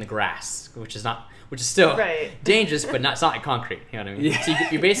 like in the grass, which is still Right. dangerous, but it's not like concrete. You know what I mean? Yeah. So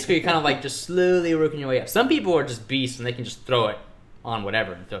you're basically kind of like just slowly working your way up. Some people are just beasts and they can just throw it on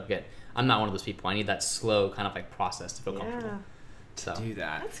whatever and feel good. I'm not one of those people. I need that slow kind of like process to feel comfortable. Yeah. So Do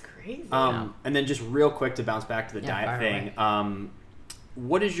that. That's crazy. And then just real quick to bounce back to the Yeah, diet fire thing.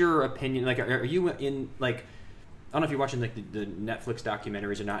 What is your opinion? Like, are you in like? I don't know if you're watching like the Netflix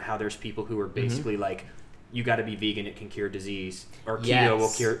documentaries or not. How there's people who are basically like, you got to be vegan; it can cure disease, or keto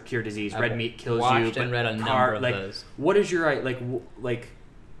Yes. will cure disease. I've Red meat kills you. watched but and read a number of those. What is your like?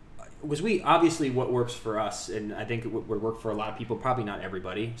 Was we obviously what works for us, and I think it would work for a lot of people. Probably not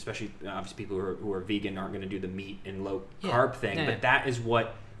everybody, especially obviously people who are vegan aren't going to do the meat and low carb thing. Yeah. But that is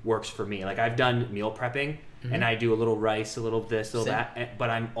what works for me. Like, I've done meal prepping, and I do a little rice, a little this, a little Same. that.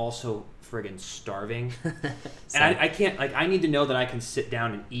 But I'm also friggin' starving, Same. and I can't. Like, I need to know that I can sit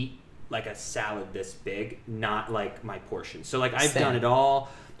down and eat like a salad this big, not like my portion. So like I've Same. done it all.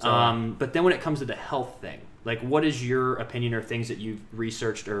 So, But then when it comes to the health thing, like what is your opinion or things that you've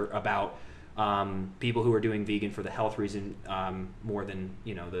researched or about people who are doing vegan for the health reason more than,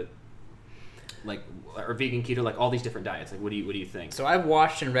 you know, the like or vegan, keto, like all these different diets? Like what do you think? So I've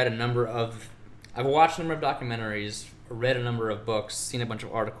watched and read a number of documentaries, read a number of books, seen a bunch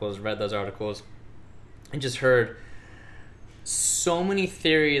of articles, read those articles, and just heard so many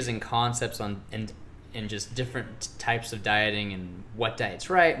theories and concepts on and just different types of dieting and what diet's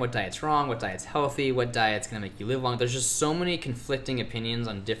right, what diet's wrong, what diet's healthy, what diet's going to make you live long. There's just so many conflicting opinions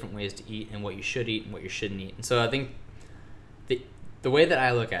on different ways to eat and what you should eat and what you shouldn't eat. And so I think the way that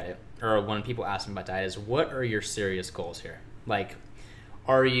I look at it, or when people ask me about diet, is what are your serious goals here? Like,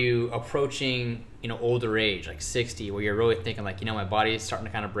 are you approaching, you know, older age, like 60, where you're really thinking like, you know, my body is starting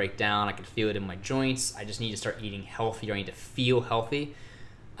to kind of break down. I can feel it in my joints. I just need to start eating healthier. I need to feel healthy.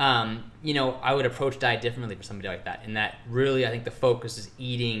 You know, I would approach diet differently for somebody like that. And that really, I think the focus is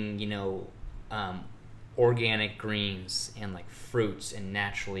eating, you know, organic greens and like fruits and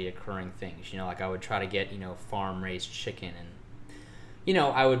naturally occurring things. You know, like I would try to get, you know, farm raised chicken, and, you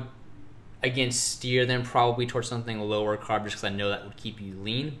know, I would, again, steer them probably towards something lower carb just because I know that would keep you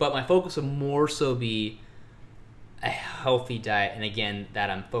lean. But my focus would more so be a healthy diet. And again,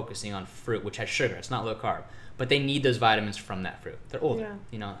 that I'm focusing on fruit, which has sugar. It's not low carb. But they need those vitamins from that fruit. They're older,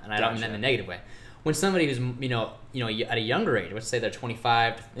 you know, and I don't mean that in a negative way. When somebody who's, you know, at a younger age, let's say they're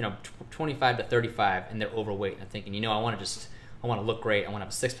 25, you know, 25 to 35, and they're overweight, and I'm thinking, you know, I want to look great. I want to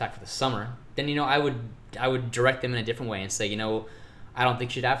have a six pack for the summer. Then, you know, I would direct them in a different way and say, you know, I don't think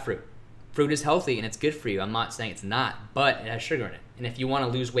you should have fruit. Fruit is healthy and it's good for you. I'm not saying it's not, but it has sugar in it. And if you want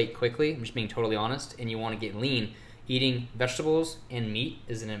to lose weight quickly, I'm just being totally honest, and you want to get lean, eating vegetables and meat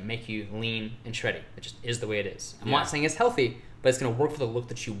is going to make you lean and shreddy. It just is the way it is. I'm not saying it's healthy, but it's going to work for the look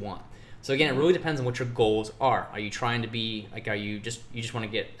that you want. So again, it really depends on what your goals are. Are you trying to be like, you just want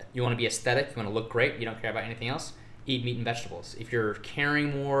to be aesthetic, you want to look great, you don't care about anything else? Eat meat and vegetables. If you're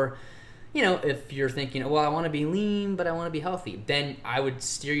caring more, you know, if you're thinking, well, I want to be lean, but I want to be healthy, then I would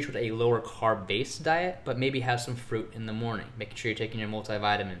steer you toward a lower carb-based diet, but maybe have some fruit in the morning, making sure you're taking your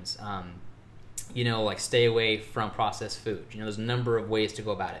multivitamins. You know, like stay away from processed food. You know, there's a number of ways to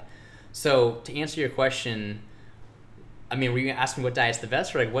go about it. So to answer your question, I mean, were you asking what diet's the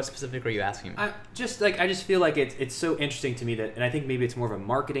best, or like what specific are you asking me? I just feel like it's so interesting to me that, and I think maybe it's more of a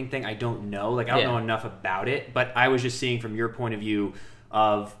marketing thing. I don't know. Like I don't know enough about it, but I was just seeing from your point of view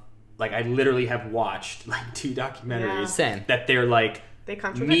of, like, I literally have watched like 2 documentaries Same. that they're like, they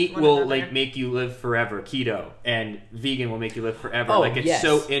contradict meat one will another. like make you live forever, keto, and vegan will make you live forever. Oh, like it's yes.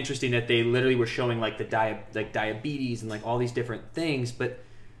 so interesting that they literally were showing like the diabetes and like all these different things, but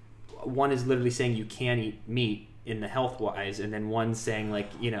one is literally saying you can eat meat in the health wise, and then one's saying like,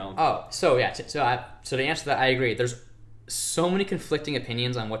 you know. Oh, so yeah, so to answer that, I agree. There's so many conflicting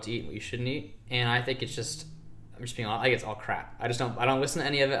opinions on what to eat and what you shouldn't eat, and I think it's just, I'm just being honest, I think it's all crap. I don't listen to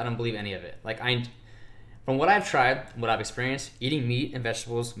any of it. I don't believe any of it. Like from what I've tried, what I've experienced, eating meat and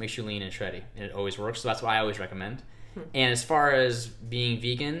vegetables makes you lean and shreddy, and it always works. So that's what I always recommend. And as far as being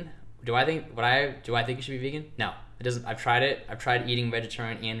vegan, do I think you should be vegan? No, it doesn't. I've tried it. I've tried eating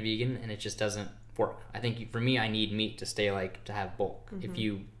vegetarian and vegan, and it just doesn't work. I think for me, I need meat to have bulk. If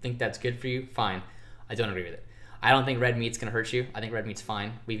you think that's good for you, fine. I don't agree with it. I don't think red meat's gonna hurt you. I think red meat's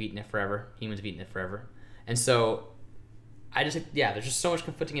fine. We've eaten it forever. Humans have eaten it forever, and so. There's just so much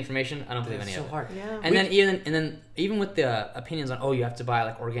conflicting information. I don't believe any of it. Hard. Yeah. And then even with the opinions on, you have to buy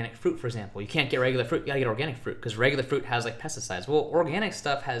like organic fruit, for example. You can't get regular fruit. You gotta get organic fruit because regular fruit has like pesticides. Well, organic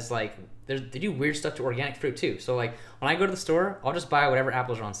stuff has like they do weird stuff to organic fruit too. So like when I go to the store, I'll just buy whatever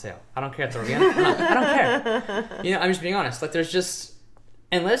apples are on sale. I don't care if they're organic or not. I don't care. You know, I'm just being honest. Like there's just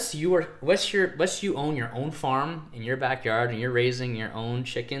unless you own your own farm in your backyard and you're raising your own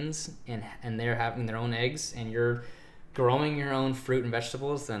chickens and they're having their own eggs and you're growing your own fruit and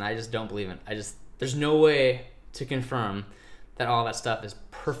vegetables, then I just don't believe it. There's no way to confirm that all that stuff is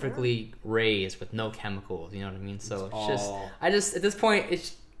perfectly raised with no chemicals. You know what I mean? So at this point,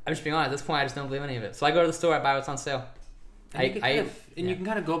 I'm just being honest. At this point, I just don't believe any of it. So I go to the store, I buy what's on sale. You can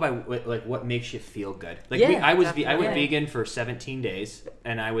kind of go by what makes you feel good. Like Yeah, I went definitely. vegan for 17 days,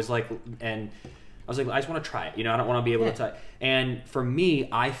 and I was like, I just want to try it. You know, I don't want to be able to try. And for me,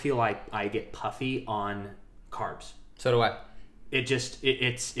 I feel like I get puffy on carbs. So do I.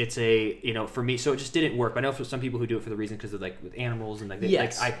 It's a, you know, for me, so it just didn't work. I know for some people who do it for the reason because of like with animals and like,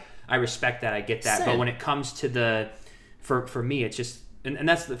 I respect that, I get that. Same. But when it comes to for me, it's just, and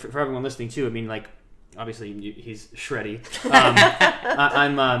that's for everyone listening too. I mean, like obviously he's shreddy.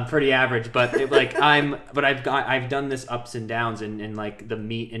 I'm pretty average, but I've done this ups and downs in like the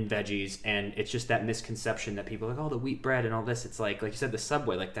meat and veggies, and it's just that misconception that people are like, oh, the wheat bread and all this. It's like you said, the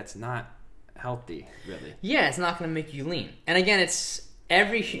Subway, like that's not healthy, really. Yeah, it's not going to make you lean. And again, it's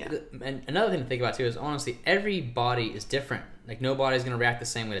and another thing to think about too is honestly, every body is different. Like no body's going to react the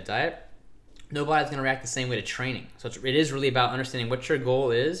same way to diet. Nobody's going to react the same way to training. So it is really about understanding what your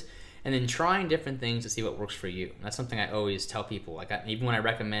goal is and then trying different things to see what works for you. And that's something I always tell people. Like even when I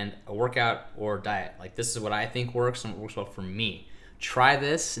recommend a workout or diet, like this is what I think works and what works well for me. Try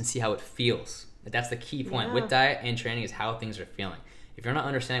this and see how it feels. Like that's the key point with diet and training is how things are feeling. If you're not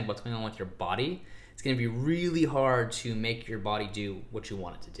understanding what's going on with your body, it's going to be really hard to make your body do what you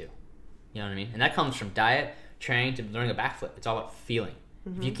want it to do. You know what I mean? And that comes from diet, training, to learning a backflip. It's all about feeling.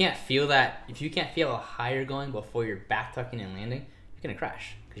 If you can't feel that, if you can't feel how high you're going before you're back tucking and landing, you're going to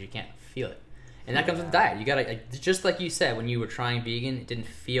crash because you can't feel it. And that comes with diet. You got to, just like you said, when you were trying vegan, it didn't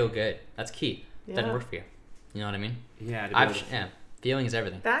feel good. That's key. It doesn't work for you. You know what I mean? Yeah. Feeling is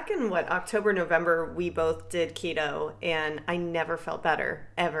everything. Back in October, November, we both did keto, and I never felt better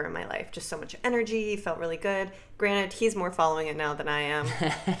ever in my life. Just so much energy, felt really good. Granted, he's more following it now than I am.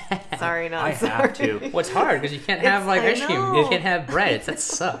 Sorry, not sorry. I have to. Well, it's hard because you can't have ice cream. You can't have bread. That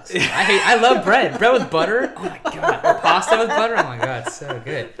sucks. I love bread. Bread with butter. Oh my god. Or pasta with butter. Oh my god, it's so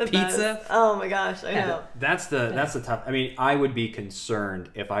good. Pizza. Best. Oh my gosh, I know. That's the tough. I mean, I would be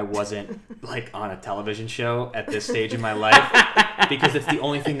concerned if I wasn't like on a television show at this stage in my life because it's the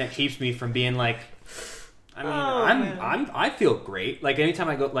only thing that keeps me from being like. I mean, I feel great. Like anytime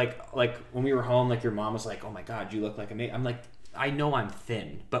I go, like when we were home, like your mom was like, "Oh my god, you look like amazing." I'm like, I know I'm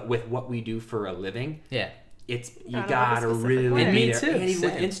thin, but with what we do for a living, it's you gotta really be there. And even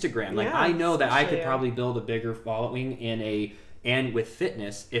with Instagram, like I know that I could probably build a bigger following and with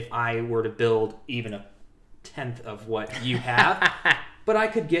fitness if I were to build even a 1/10 of what you have. But I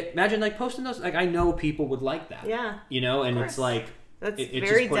could imagine like posting those. Like I know people would like that. Yeah, you know, and it's like that's it's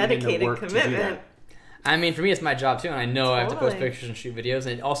very just putting in the dedicated work commitment. to do that. I mean, for me, it's my job too, and I know I have to post pictures and shoot videos,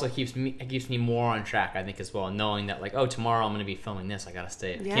 and it also keeps me more on track, I think, as well, knowing that like, oh, tomorrow I'm going to be filming this, I got to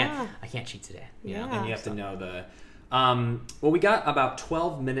stay. I can't cheat today. You know? And you have to know the. Well, we got about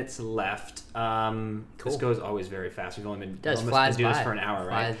 12 minutes left. Cool. This goes always very fast. We've only been almost been doing this for an hour,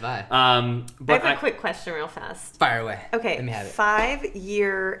 right? Flies by. But I have a quick question, real fast. Fire away. Okay, let me have it.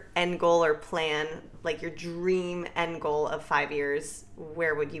 5-year end goal or plan, like your dream end goal of 5 years.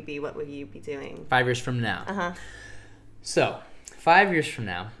 Where would you be? What would you be doing? 5 years from now. So, 5 years from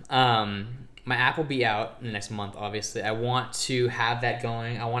now, my app will be out in the next month, obviously. I want to have that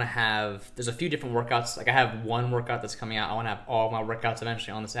going. I want to have, there's a few different workouts. Like I have one workout that's coming out. I want to have all my workouts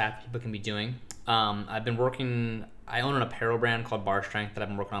eventually on this app people can be doing. I own an apparel brand called Bar Strength that I've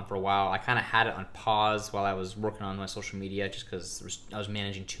been working on for a while. I kind of had it on pause while I was working on my social media just because I was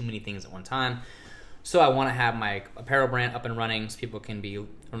managing too many things at one time. So I want to have my apparel brand up and running so people can be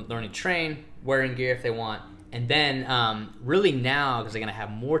learning to train, wearing gear if they want. And then really now, because I'm going to have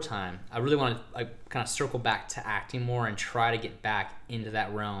more time, I really want to kind of circle back to acting more and try to get back into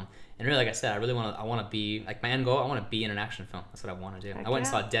that realm. And really, like I said, I want to be, like my end goal, I want to be in an action film. That's what I want to do. I went and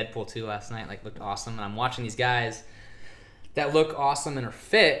saw Deadpool 2 last night, like looked awesome. And I'm watching these guys that look awesome and are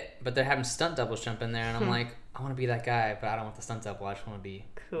fit, but they're having stunt doubles jump in there. And I'm like, I want to be that guy, but I don't want the stunt double. I just want to be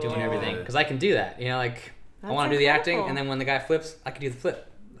doing everything. Because I can do that. You know, like I want to do the acting, and then when the guy flips, I can do the flip.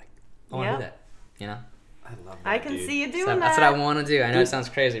 Like I want to do that. You know? I love that, I can see you doing that. that. That's what I want to do. I know it sounds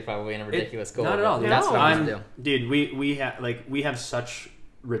crazy, probably, and a ridiculous goal. Not at all. That's what I want to do. Dude, we have such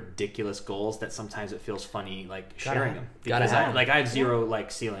ridiculous goals that sometimes it feels funny, like sharing them. Because I have zero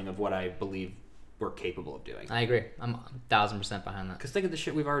like ceiling of what I believe we're capable of doing. I agree. I'm 1,000% behind that. Because think of the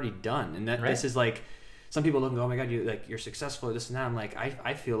shit we've already done, and that this is like. Some people look and go, oh my god, you're successful at this and that. I'm like,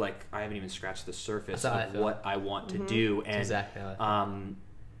 I feel like I haven't even scratched the surface of what I want to do, and exactly.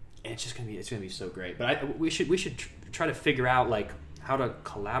 And it's just gonna be so great. But we should try to figure out like how to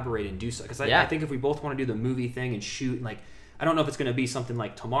collaborate and do so. Because I think if we both want to do the movie thing and shoot, and like I don't know if it's gonna be something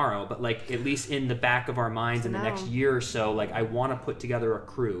like tomorrow, but like at least in the back of our minds in the next year or so, like I want to put together a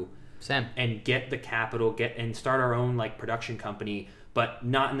crew, and get the capital, and start our own like production company. But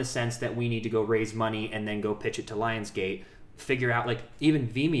not in the sense that we need to go raise money and then go pitch it to Lionsgate. Figure out, like, even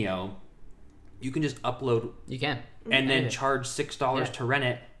Vimeo, you can just upload. You can. And then charge $6 to rent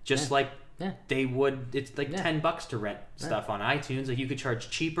it, just like they would. It's like $10 to rent stuff on iTunes. Like, you could charge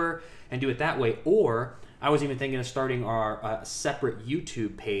cheaper and do it that way. Or I was even thinking of starting our separate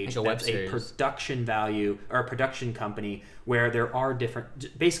YouTube page Like a web that's a series. production value or a production company where there are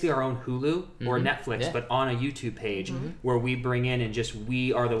different, basically our own Hulu or Netflix, Yeah. but on a YouTube page where we bring in and just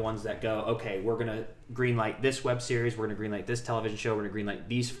we are the ones that go, okay, we're gonna greenlight this web series, we're gonna greenlight this television show, we're gonna greenlight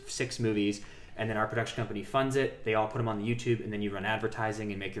these 6 movies, and then our production company funds it. They all put them on the YouTube, and then you run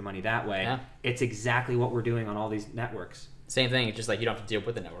advertising and make your money that way. Yeah. It's exactly what we're doing on all these networks. Same thing. It's just like you don't have to deal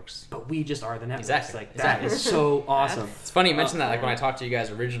with the networks. But we just are the networks. Exactly. Like that is so awesome. It's funny you mentioned that. Like when I talked to you guys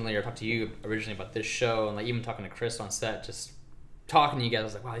originally, or talked to you originally about this show, and like even talking to Chris on set, just talking to you guys, I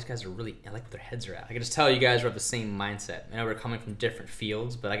was like, wow, these guys are really, I like what their heads are at. I could just tell you guys are of the same mindset. I know we're coming from different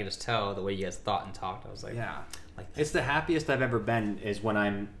fields, but I could just tell the way you guys thought and talked. I was like, Yeah. like It's the happiest I've ever been is when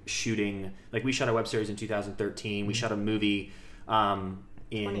I'm shooting, like we shot a web series in 2013. We shot a movie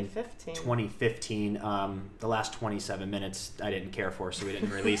in 2015. The last 27 minutes I didn't care for, so we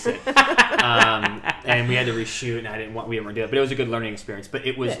didn't release it. And we had to reshoot, and we didn't do it. But it was a good learning experience. But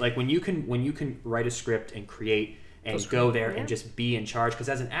it was like when you can write a script and create and go there and just be in charge. Because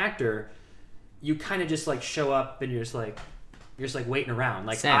as an actor, you kind of just like show up and you're just like waiting around.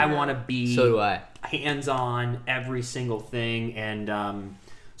 Like Same. I want to be So do I. hands-on every single thing, and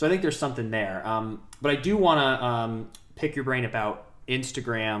so I think there's something there. But I do want to pick your brain about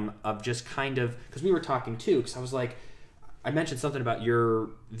Instagram, of just kind of, because we were talking too, because I was like, I mentioned something about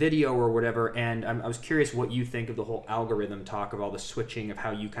your video or whatever, and I was curious what you think of the whole algorithm talk, of all the switching, of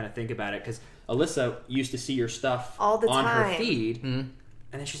how you kind of think about it, because Alyssa used to see your stuff all the on time. her feed, and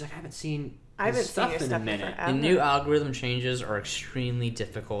then she's like, I haven't seen I haven't stuff seen your in stuff a minute. forever. the new algorithm changes are extremely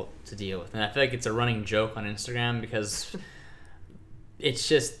difficult to deal with. And I feel like it's a running joke on Instagram because it's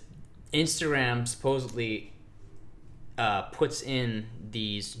just Instagram supposedly puts in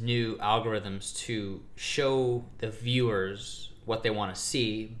these new algorithms to show the viewers what they want to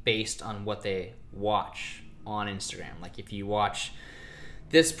see based on what they watch on Instagram. Like if you watch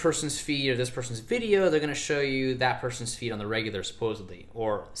this person's feed or this person's video, they're going to show you that person's feed on the regular, supposedly,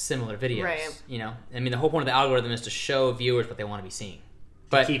 or similar videos. Right. You know, I mean, the whole point of the algorithm is to show viewers what they want to be seeing.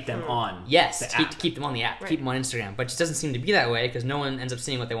 But keep them on. Yes, the to app. keep them on the app, Right. keep them on Instagram. But it just doesn't seem to be that way because no one ends up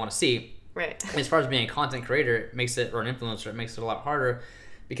seeing what they want to see. Right. And as far as being a content creator, it makes it, or an influencer, it makes it a lot harder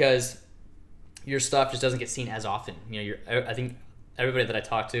because your stuff just doesn't get seen as often. You know, I think everybody that I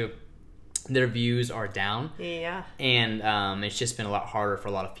talk to, their views are down. Yeah. And it's just been a lot harder for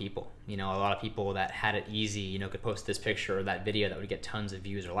a lot of people. You know, a lot of people that had it easy, you know, could post this picture or that video that would get tons of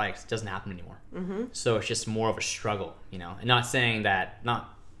views or likes. It doesn't happen anymore. Mm-hmm. So it's just more of a struggle, you know. And not saying that,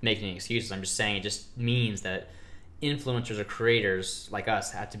 not making any excuses. I'm just saying it just means that influencers or creators like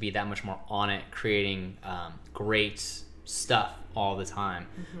us have to be that much more on it, creating great stuff all the time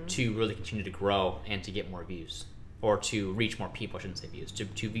to really continue to grow and to get more views. Or to reach more people, I shouldn't say views. To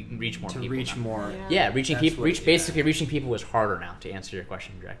reach more people. To reach now. more. Yeah, reaching That's people. what- Basically, reaching people is harder now. To answer your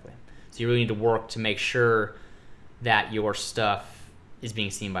question directly, so you really need to work to make sure that your stuff is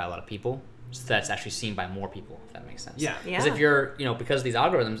being seen by a lot of people, so that's actually seen by more people. If that makes sense. Yeah. Because if you're, you know, because of these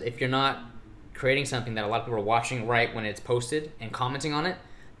algorithms, if you're not creating something that a lot of people are watching right when it's posted and commenting on it,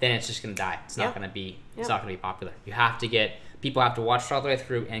 then it's just gonna die. It's not gonna be. It's not gonna be popular. You have to get people have to watch it all the way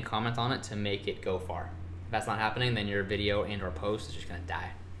through and comment on it to make it go far. If that's not happening, then your video and or post is just gonna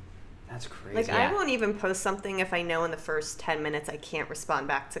die. That's crazy. Like I won't even post something if I know in the first 10 minutes I can't respond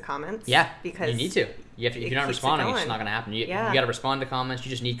back to comments. Yeah, because you need to. You have to. If it you're not keeps it responding, it's going. just not gonna happen. You Yeah. got to respond to comments. You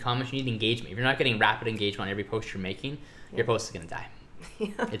just need comments. You need engagement. If you're not getting rapid engagement on every post you're making, your post is gonna die.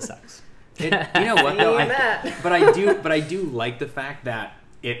 It sucks. You know what though? Seeing that. But I do like the fact that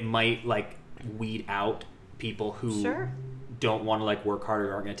it might like weed out people who Sure. don't want to like work harder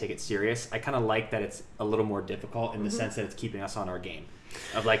or aren't going to take it serious. I kind of like that it's a little more difficult in the sense that it's keeping us on our game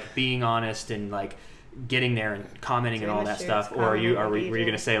of like being honest and like getting there and commenting and all that stuff. Or were you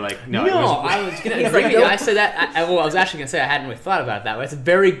going to say like no? I was gonna agree with you. I said that. I was actually gonna say I hadn't really thought about it that way. It's a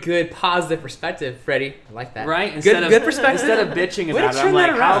very good positive perspective, Freddie. I like that. right? Good perspective. Instead of bitching Way to about it, turn I'm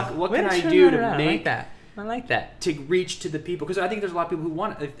like, that around. what Way can to I turn do that to around. make I like that. to reach to the people? Because I think there's a lot of people who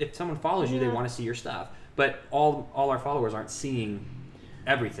want, if someone follows you, they want to see your stuff. But all our followers aren't seeing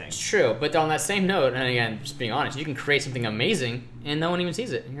everything. It's true, but on that same note, and again, just being honest, you can create something amazing and no one even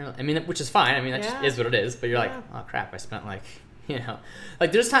sees it. I mean, which is fine. I mean, that just is what it is. But you're like, oh crap, I spent like, you know,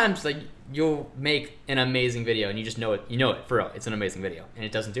 like there's times like you'll make an amazing video and you just know it. You know it for real. It's an amazing video and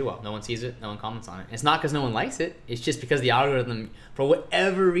it doesn't do well. No one sees it. No one comments on it. And it's not because no one likes it. It's just because the algorithm, for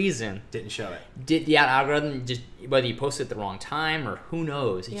whatever reason, Didn't show it. the algorithm just, whether you posted at the wrong time or who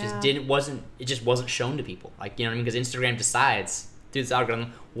knows, it just wasn't shown to people. Like, you know what I mean? Because Instagram decides through this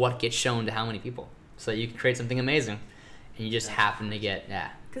algorithm what gets shown to how many people. So you can create something amazing and you just happen to get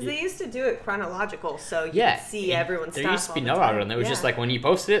Because they used to do it chronological, so you Yeah, could see everyone's stuff. There used to be all no the time. algorithm. It was just like when you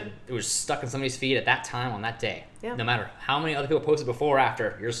posted it, it was stuck in somebody's feed at that time on that day. Yeah. No matter how many other people posted before or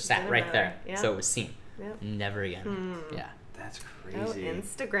after, yours sat Didn't right matter. there. Yeah. So it was seen. Yep. Never again. Yeah. That's Oh, crazy.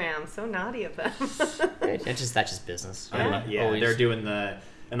 Instagram, so naughty of them. That's just business. Yeah, Always. they're doing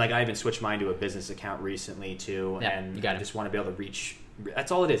and like I even switched mine to a business account recently too, Yeah, and you got I it. just want to be able to reach.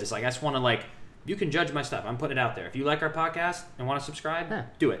 That's all it is. It's like I just want to like you can judge my stuff. I'm putting it out there. If you like our podcast and want to subscribe, Yeah.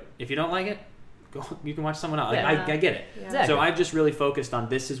 do it. If you don't like it, go. You can watch someone else. Yeah. I get it. Yeah. Exactly. So I've just really focused on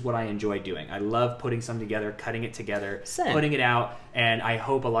this is what I enjoy doing. I love putting something together, cutting it together, Same. putting it out, and I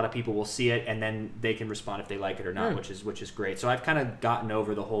hope a lot of people will see it and then they can respond if they like it or not, Mm. which is great. So I've kind of gotten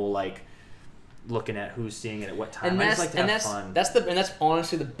over the whole like looking at who's seeing it at what time. And I that's just like to have fun. that's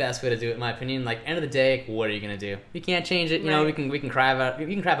honestly the best way to do it in my opinion. Like end of the day, what are you gonna do? You can't change it. You know, Right. we can cry about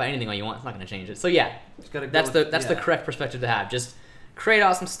anything all you want. It's not gonna change it. So yeah, Just gotta go that's with- the yeah. correct perspective to have. Just create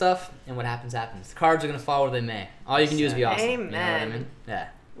awesome stuff, and what happens happens. The cards are gonna fall where they may. All you can do is be awesome. You know what I Amen. mean? Yeah.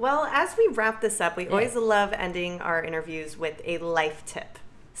 Well, as we wrap this up, we always love ending our interviews with a life tip.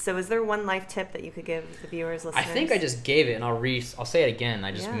 So is there one life tip that you could give the viewers, I listeners? think I just gave it, and I'll say it again.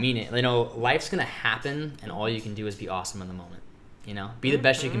 I just Yeah. mean it. You know, life's gonna happen, and all you can do is be awesome in the moment. You know, be the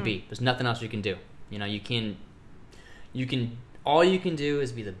best you can be. There's nothing else you can do. You know, you can. All you can do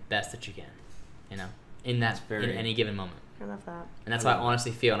is be the best that you can. You know, in any given moment. I love that. And that's how I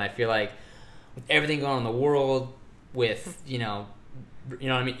honestly feel. And I feel like with everything going on in the world, with you know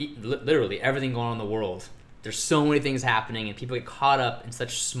what I mean, literally everything going on in the world. There's so many things happening, and people get caught up in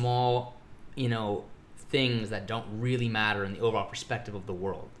such small, things that don't really matter in the overall perspective of the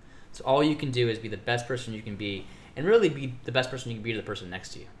world. So all you can do is be the best person you can be, and really be the best person you can be to the person next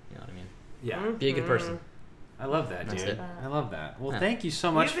to you. You know what I mean? Yeah, Be a good person. I love that, That's dude. it. I love that. Well, Yeah. thank you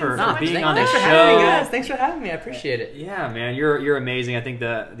so much You've for been so much being fun. on the Thanks for show. having me, guys. Thanks for having me. I appreciate it. Yeah, man, you're amazing. I think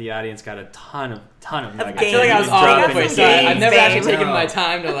the audience got a ton of nuggets. I feel like I was all over the dropping place. games, I've never actually babe. taken No. my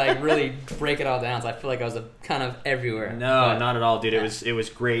time to like really break it all down. So I feel like I was kind of everywhere. No, But- not at all, dude. Yeah. It was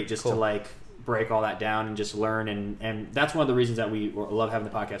great just to Cool. like break all that down and just learn and that's one of the reasons that we love having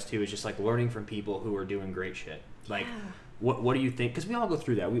the podcast too, is just like learning from people who are doing great shit. Like what do you think? Because we all go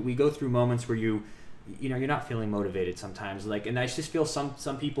through that. We go through moments where you're not feeling motivated sometimes. Like, and I just feel some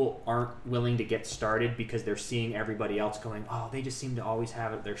people aren't willing to get started because they're seeing everybody else going, oh, they just seem to always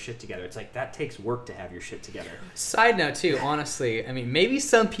have their shit together. It's like that takes work to have your shit together. Side note too, honestly, I mean, maybe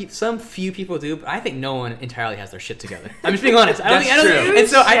some few people do, but I think no one entirely has their shit together. I'm just being honest. I don't That's think, true. And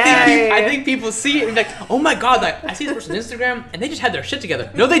so Touche. I think people see it and be like, oh my god, like, I see this person's Instagram and they just had their shit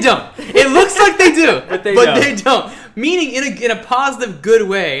together. No, they don't. It looks like they do, But they don't. Meaning in a positive, good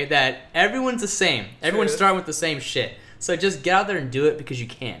way that everyone's the same. Everyone's True. starting with the same shit. So just get out there and do it because you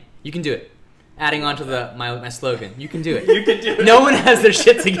can. You can do it. Adding on to my slogan, you can do it. You can do it. No one has their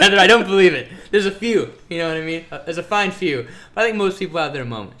shit together. I don't believe it. There's a few. You know what I mean? There's a fine few. But I think most people have their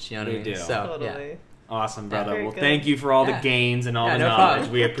moments. You know what I They mean? do. So, Totally. yeah. Awesome, brother. Very Well, good. thank you for all the Yeah. gains and all Yeah, the no knowledge.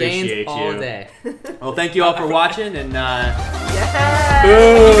 problem. We appreciate Gains you. all day. Well, thank you all for watching and Yes.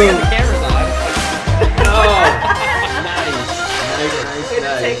 We got the cameras on. oh, nice. Way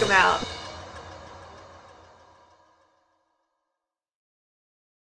to take them out.